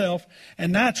myself,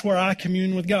 and that's where I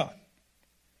commune with God.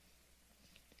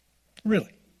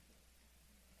 Really.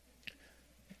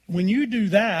 When you do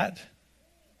that,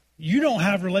 you don't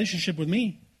have a relationship with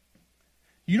me.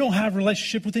 You don't have a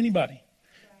relationship with anybody.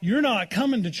 You're not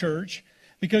coming to church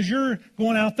because you're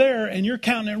going out there and you're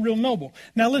counting it real noble.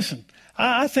 Now listen,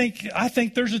 I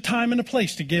think there's a time and a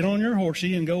place to get on your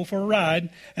horsey and go for a ride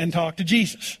and talk to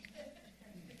Jesus.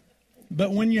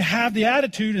 But when you have the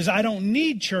attitude is I don't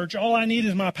need church, all I need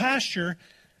is my pasture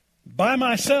by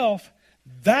myself,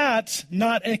 that's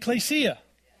not Ekklesia.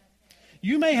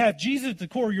 You may have Jesus at the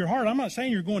core of your heart. I'm not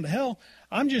saying you're going to hell.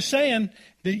 I'm just saying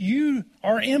that you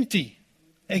are empty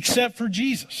except for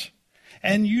Jesus.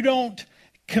 And you don't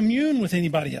commune with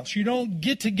anybody else. You don't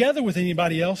get together with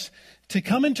anybody else to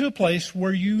come into a place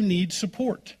where you need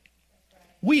support.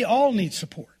 We all need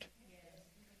support.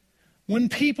 When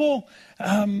people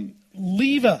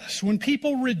leave us, when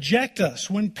people reject us,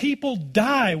 when people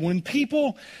die, when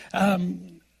people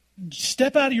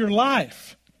step out of your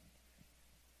life,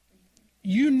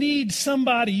 you need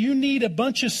somebody, you need a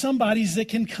bunch of somebodies that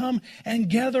can come and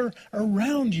gather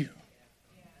around you.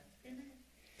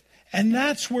 And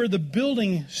that's where the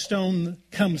building stone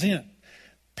comes in.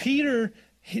 Peter,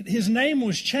 his name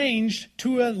was changed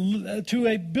to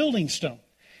a building stone.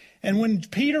 And when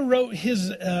Peter wrote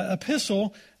his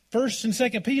epistle, 1st and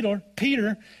 2nd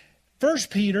Peter, 1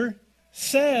 Peter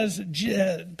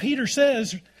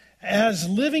says, as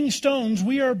living stones,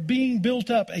 we are being built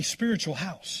up a spiritual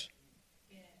house.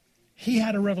 He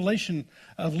had a revelation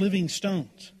of living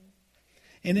stones.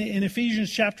 In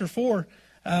Ephesians chapter 4,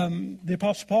 the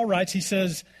Apostle Paul writes, he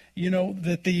says,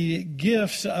 that the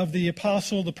gifts of the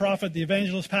apostle, the prophet, the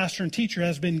evangelist, pastor, and teacher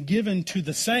has been given to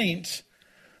the saints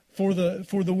for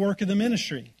the work of the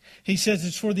ministry. He says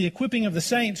it's for the equipping of the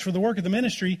saints for the work of the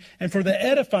ministry and for the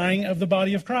edifying of the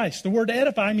body of Christ. The word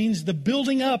edify means the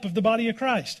building up of the body of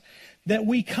Christ. That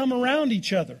we come around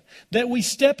each other, that we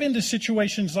step into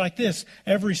situations like this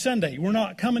every Sunday. We're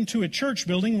not coming to a church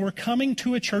building, we're coming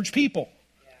to a church people.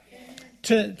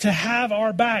 To have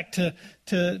our back, to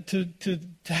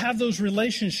have those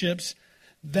relationships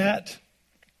that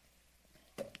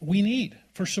we need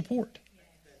for support.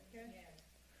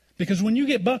 Because when you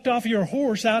get bucked off your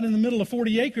horse out in the middle of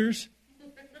 40 acres,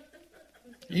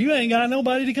 you ain't got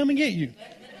nobody to come and get you.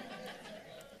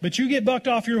 But you get bucked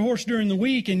off your horse during the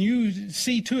week and you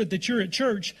see to it that you're at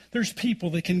church, there's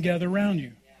people that can gather around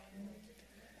you.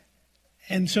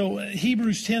 And so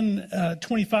Hebrews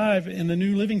 10:25 in the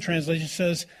New Living Translation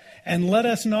says, "And let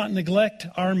us not neglect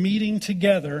our meeting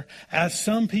together as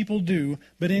some people do,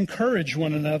 but encourage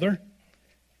one another,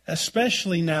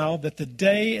 especially now that the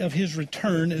day of his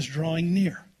return is drawing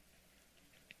near."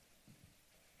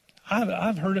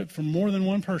 I've heard it from more than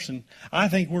one person. I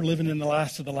think we're living in the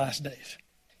last of the last days.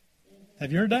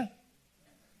 Have you heard that?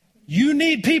 You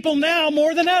need people now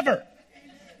more than ever.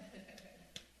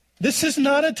 This is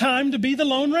not a time to be the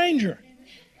Lone Ranger.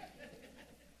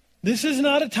 This is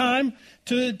not a time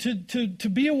to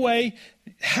be away,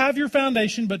 have your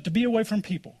foundation, but to be away from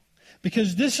people.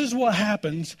 Because this is what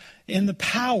happens in the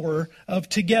power of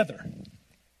together.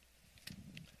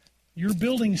 You're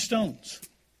building stones.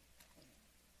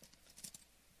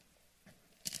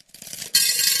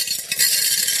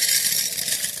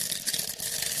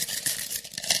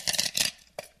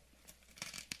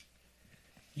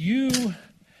 You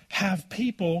have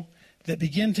people that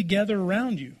begin to gather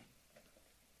around you.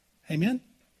 Amen?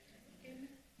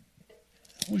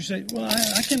 Would you say, well,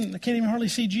 I can't even hardly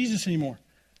see Jesus anymore.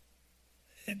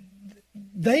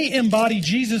 They embody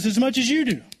Jesus as much as you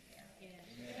do.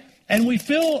 And we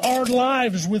fill our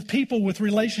lives with people with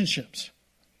relationships.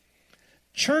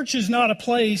 Church is not a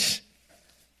place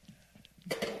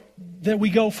that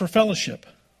we go for fellowship,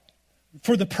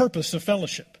 for the purpose of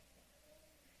fellowship.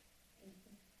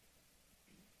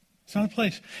 It's not a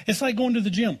place. It's like going to the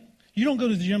gym. You don't go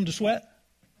to the gym to sweat.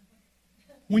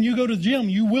 When you go to the gym,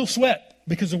 you will sweat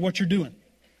because of what you're doing.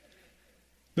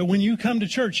 But when you come to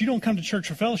church, you don't come to church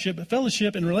for fellowship, but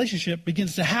fellowship and relationship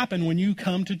begins to happen when you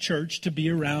come to church to be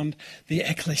around the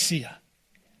Ekklesia.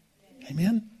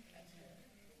 Amen?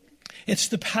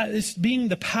 It's being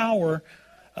the power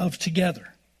of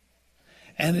together.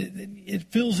 And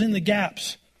it fills in the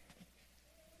gaps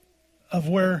of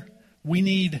where we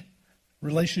need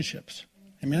relationships.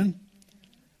 Amen?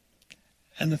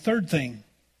 And the third thing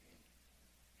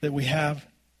that we have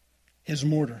is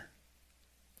mortar.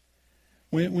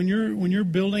 When you're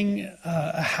building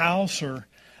a house, or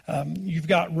you've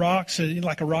got rocks,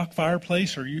 like a rock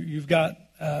fireplace, or you've got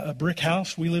a brick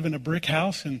house. We live in a brick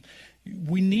house, and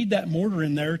we need that mortar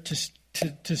in there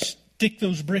to stick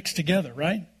those bricks together,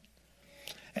 right?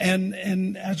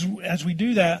 And as we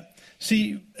do that,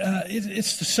 see,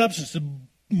 it's the substance. The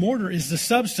mortar is the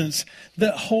substance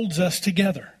that holds us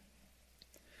together.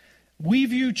 We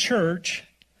view church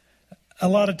a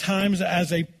lot of times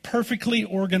as a perfectly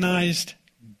organized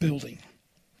building.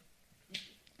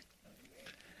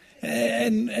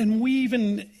 And we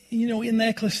even, in the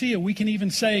Ekklesia, we can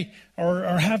even say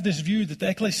or have this view that the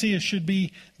Ekklesia should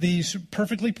be these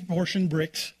perfectly proportioned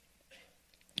bricks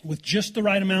with just the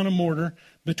right amount of mortar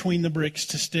between the bricks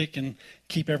to stick and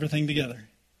keep everything together.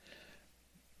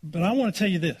 But I want to tell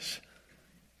you this.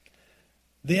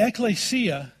 The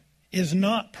Ekklesia is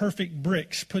not perfect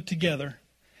bricks put together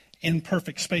in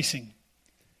perfect spacing.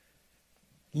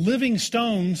 Living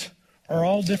stones are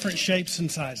all different shapes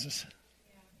and sizes.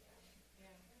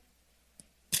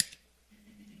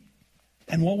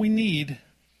 And what we need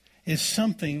is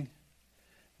something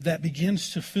that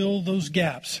begins to fill those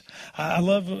gaps. I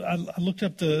looked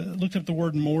up the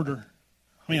word mortar.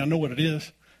 I mean, I know what it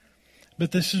is.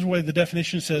 But this is the way the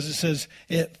definition says. It says,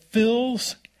 it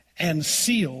fills and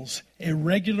seals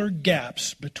irregular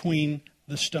gaps between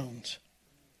the stones.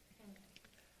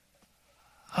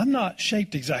 I'm not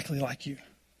shaped exactly like you.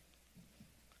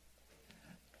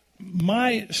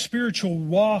 My spiritual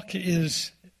walk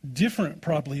is different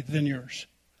probably than yours.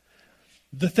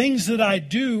 The things that I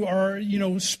do are,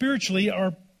 spiritually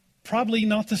are probably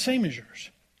not the same as yours.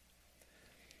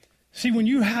 See, when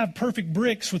you have perfect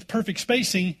bricks with perfect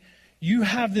spacing, you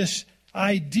have this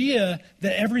idea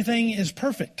that everything is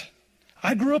perfect.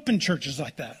 I grew up in churches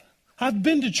like that. I've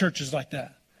been to churches like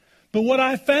that. But what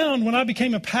I found when I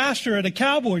became a pastor at a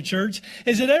Cowboy church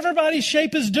is that everybody's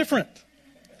shape is different.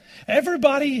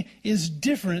 Everybody is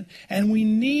different, and we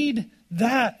need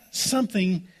that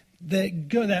something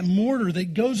that mortar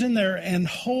that goes in there and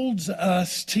holds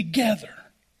us together.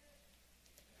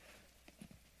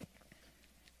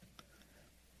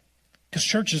 Because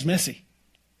church is messy.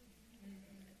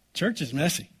 Church is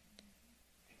messy.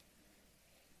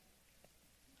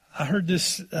 I heard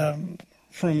this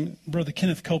from Brother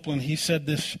Kenneth Copeland. He said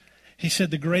this. He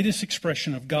said the greatest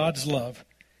expression of God's love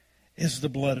is the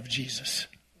blood of Jesus.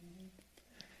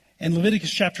 In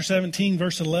Leviticus chapter 17,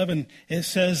 verse 11, it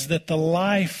says that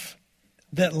life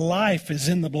is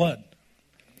in the blood.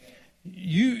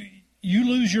 You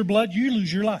lose your blood, you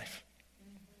lose your life.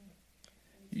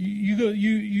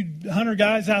 You hunter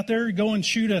guys out there go and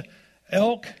shoot a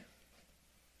elk,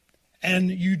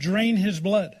 and you drain his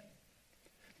blood.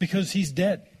 because he's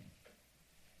dead.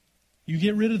 You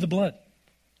get rid of the blood.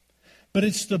 But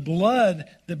it's the blood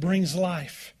that brings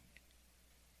life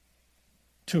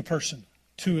to a person,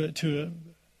 to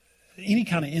any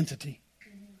kind of entity.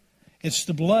 It's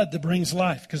the blood that brings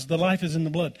life, because the life is in the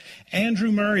blood.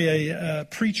 Andrew Murray, a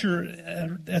preacher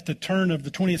at the turn of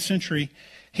the 20th century,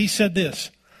 he said this: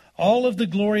 all of the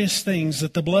glorious things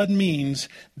that the blood means,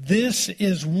 this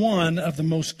is one of the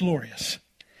most glorious.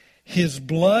 His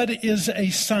blood is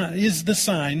the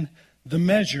sign, the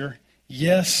measure,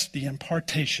 yes, the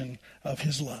impartation of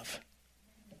his love.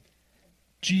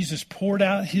 Jesus poured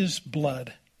out his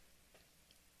blood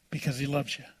because he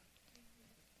loves you.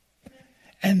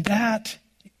 And that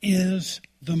is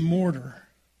the mortar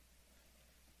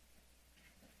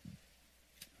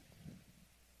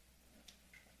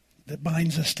that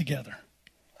binds us together.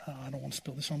 I don't want to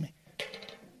spill this on me.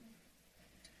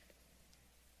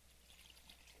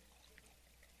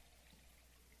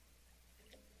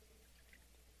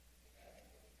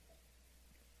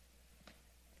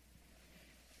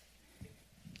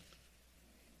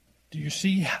 Do you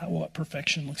see what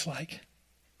perfection looks like?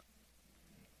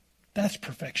 That's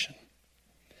perfection.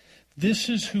 This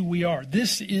is who we are.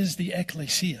 This is the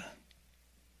Ekklesia.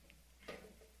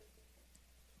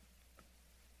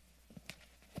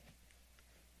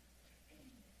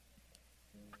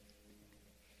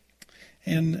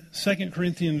 In 2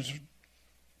 Corinthians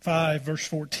 5, verse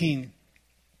 14,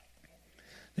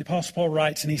 the Apostle Paul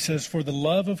writes, and he says, "For the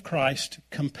love of Christ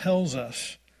compels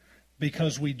us,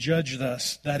 because we judge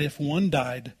thus, that if one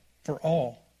died for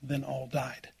all, then all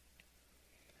died."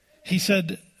 He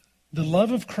said, the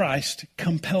love of Christ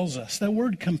compels us. That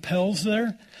word compels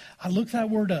there, I looked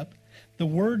that word up. The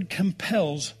word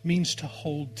compels means to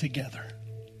hold together.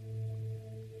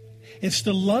 It's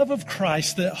the love of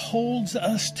Christ that holds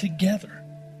us together,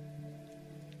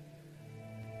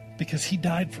 because he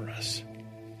died for us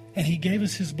and he gave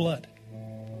us his blood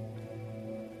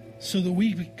so that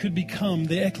we could become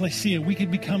the Ekklesia, we could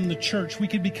become the church, we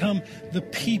could become the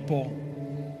people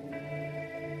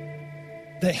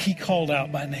that he called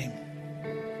out by name.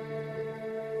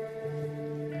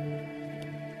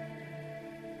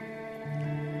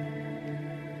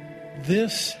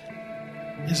 This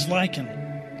is likened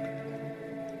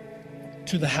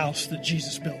to the house that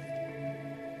Jesus built.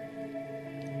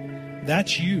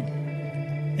 That's you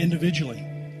individually.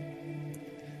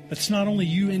 But it's not only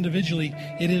you individually,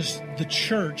 it is the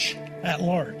church at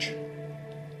large.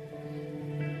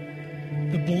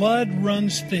 The blood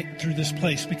runs thick through this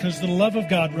place because the love of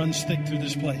God runs thick through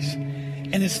this place.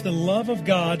 And it's the love of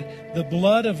God,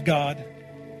 blood of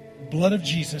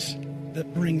Jesus,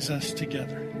 that brings us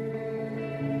together.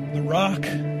 The rock,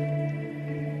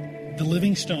 the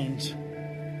living stones,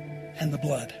 and the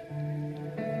blood.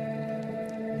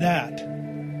 That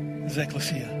is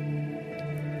Ekklesia.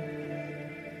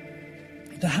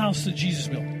 The house that Jesus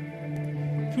built.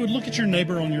 If you would look at your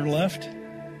neighbor on your left,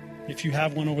 if you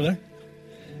have one over there.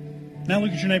 Now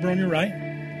look at your neighbor on your right.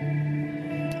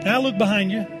 Now look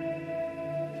behind you.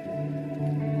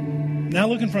 Now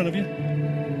look in front of you.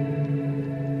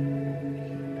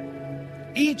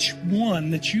 Each one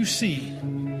that you see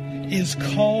is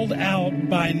called out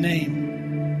by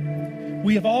name.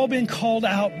 We have all been called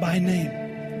out by name.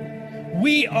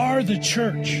 We are the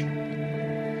church.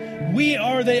 We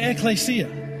are the Ekklesia.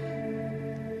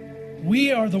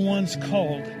 We are the ones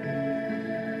called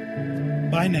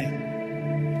by name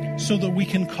so that we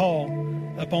can call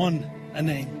upon a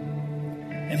name.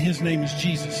 And his name is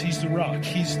Jesus. He's the rock.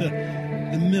 He's the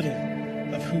middle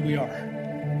of who we are.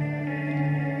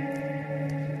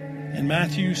 In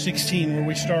Matthew 16, where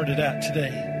we started at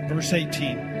today, verse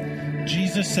 18,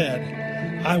 Jesus said,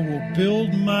 "I will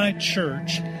build my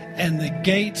church, and the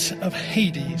gates of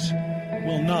Hades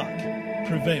will not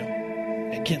prevail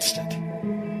against it."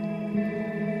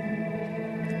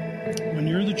 When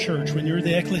you're the church, when you're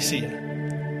the Ekklesia,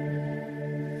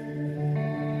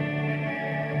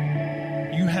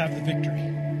 you have the victory.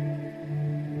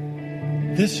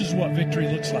 This is what victory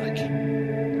looks like.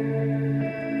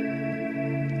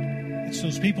 It's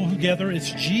those people who gather.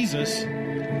 It's Jesus,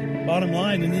 bottom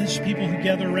line, and it's people who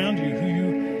gather around you, who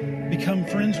you become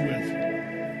friends with.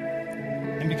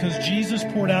 And because Jesus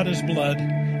poured out his blood,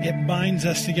 it binds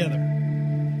us together.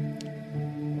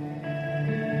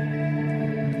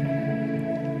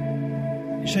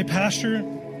 You say, "Pastor,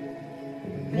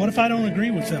 what if I don't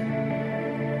agree with them?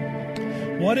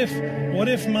 What if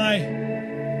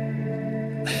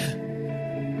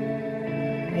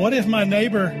my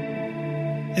neighbor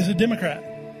is a Democrat?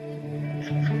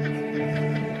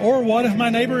 Or what if my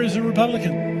neighbor is a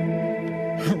Republican?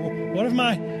 What if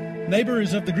my neighbor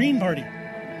is of the Green Party?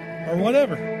 Or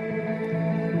whatever?"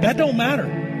 That don't matter.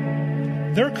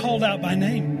 They're called out by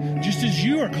name, just as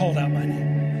you are called out by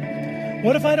name.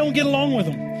 What if I don't get along with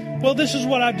them? Well, this is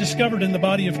what I've discovered in the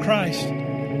body of Christ,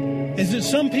 is that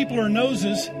some people are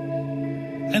noses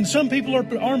and some people are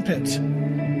armpits.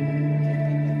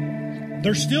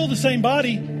 They're still the same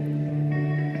body,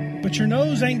 but your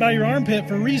nose ain't by your armpit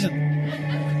for a reason.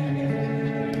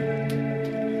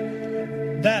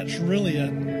 That's really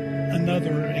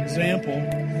another example.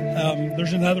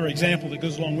 There's another example that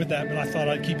goes along with that, but I thought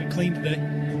I'd keep it clean today.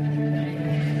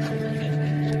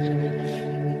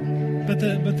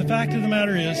 But the fact of the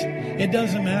matter is, it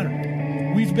doesn't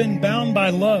matter. We've been bound by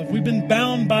love. We've been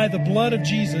bound by the blood of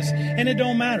Jesus, and it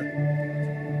don't matter.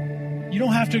 You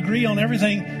don't have to agree on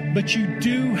everything, but you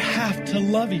do have to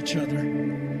love each other,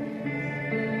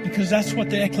 because that's what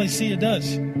the Ekklesia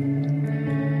does.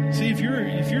 See, if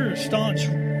you're a staunch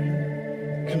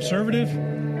conservative,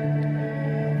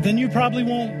 then you probably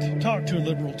won't talk to a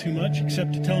liberal too much,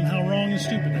 except to tell them how wrong and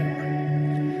stupid they are.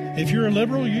 If you're a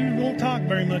liberal, you won't talk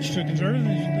very much to a conservative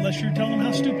unless you're telling them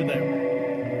how stupid they are.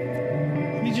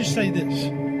 Let me just say this.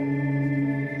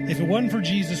 If it wasn't for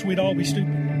Jesus, we'd all be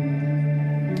stupid.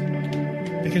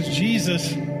 Because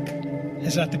Jesus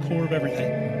is at the core of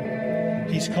everything.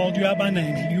 He's called you out by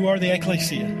name. You are the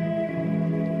Ekklesia.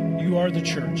 You are the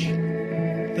church.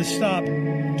 Let's stop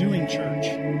doing church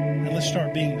and let's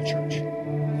start being the church.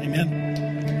 Amen?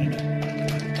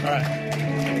 Amen. All right.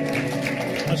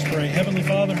 Let's pray. Heavenly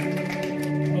Father,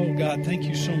 oh God, thank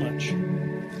you so much.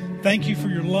 Thank you for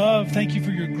your love. Thank you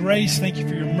for your grace. Thank you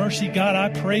for your mercy. God, I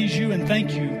praise you and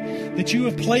thank you that you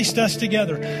have placed us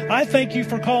together. I thank you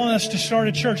for calling us to start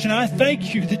a church, and I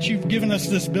thank you that you've given us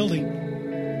this building.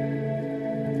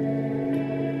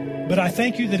 But I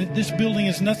thank you that this building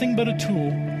is nothing but a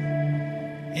tool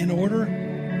in order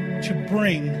to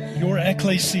bring your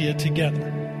Ekklesia together,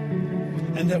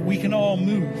 and that we can all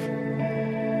move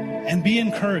and be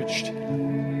encouraged.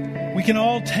 We can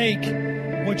all take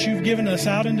what you've given us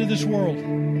out into this world,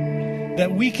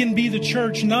 that we can be the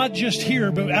church, not just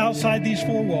here, but outside these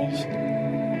four walls.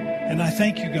 And I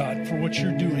thank you, God, for what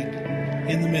you're doing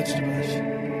in the midst of us.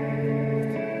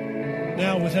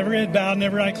 Now, with every head bowed and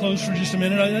every eye closed for just a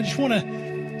minute, I just want to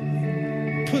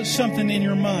put something in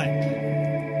your mind.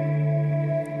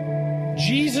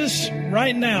 Jesus,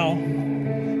 right now,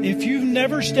 if you've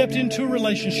never stepped into a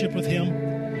relationship with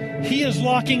him, he is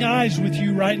locking eyes with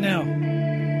you right now.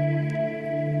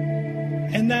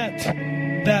 And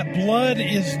that blood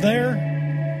is there.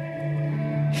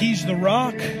 He's the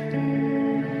rock.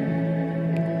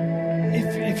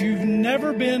 If you've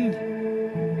never been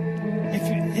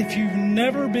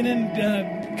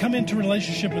come into a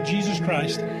relationship with Jesus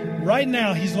Christ, right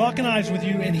now he's locking eyes with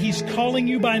you and he's calling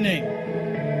you by name.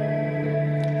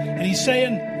 And he's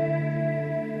saying,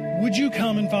 would you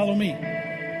come and follow me?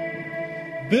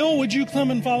 Bill, would you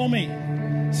come and follow me?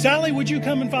 Sally, would you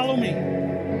come and follow me?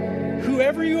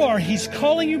 Whoever you are, he's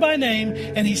calling you by name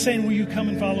and he's saying, will you come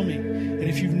and follow me? And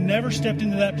if you've never stepped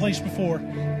into that place before,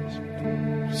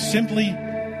 simply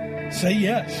say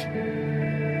yes.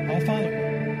 I'll follow you.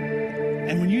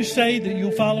 And when you say that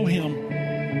you'll follow him,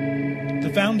 the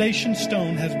foundation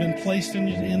stone has been placed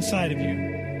inside of you.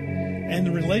 And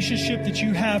the relationship that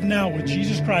you have now with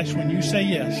Jesus Christ when you say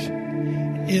yes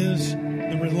is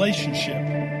the relationship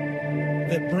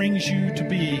that brings you to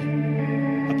be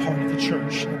a part of the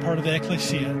church, a part of the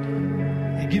Ekklesia.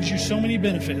 It gives you so many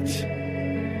benefits.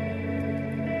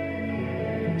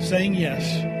 Saying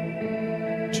yes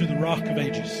to the Rock of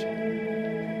Ages.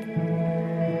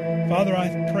 Father, I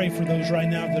pray for those right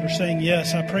now that are saying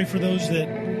yes. I pray for those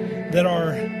that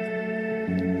are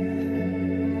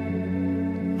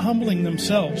humbling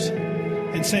themselves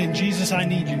and saying, Jesus, I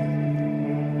need you.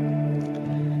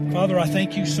 Father, I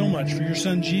thank you so much for your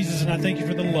son Jesus, and I thank you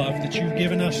for the love that you've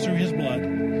given us through his blood.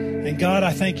 And God,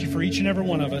 I thank you for each and every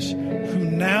one of us who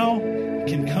now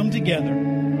can come together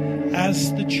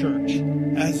as the church,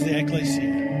 as the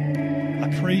Ekklesia. I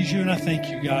praise you and I thank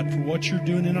you, God, for what you're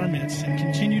doing in our midst and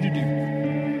continue to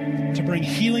do to bring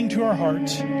healing to our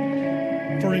hearts,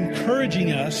 for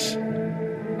encouraging us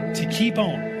to keep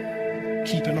on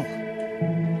keeping on.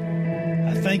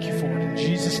 I thank you for it in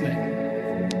Jesus' name.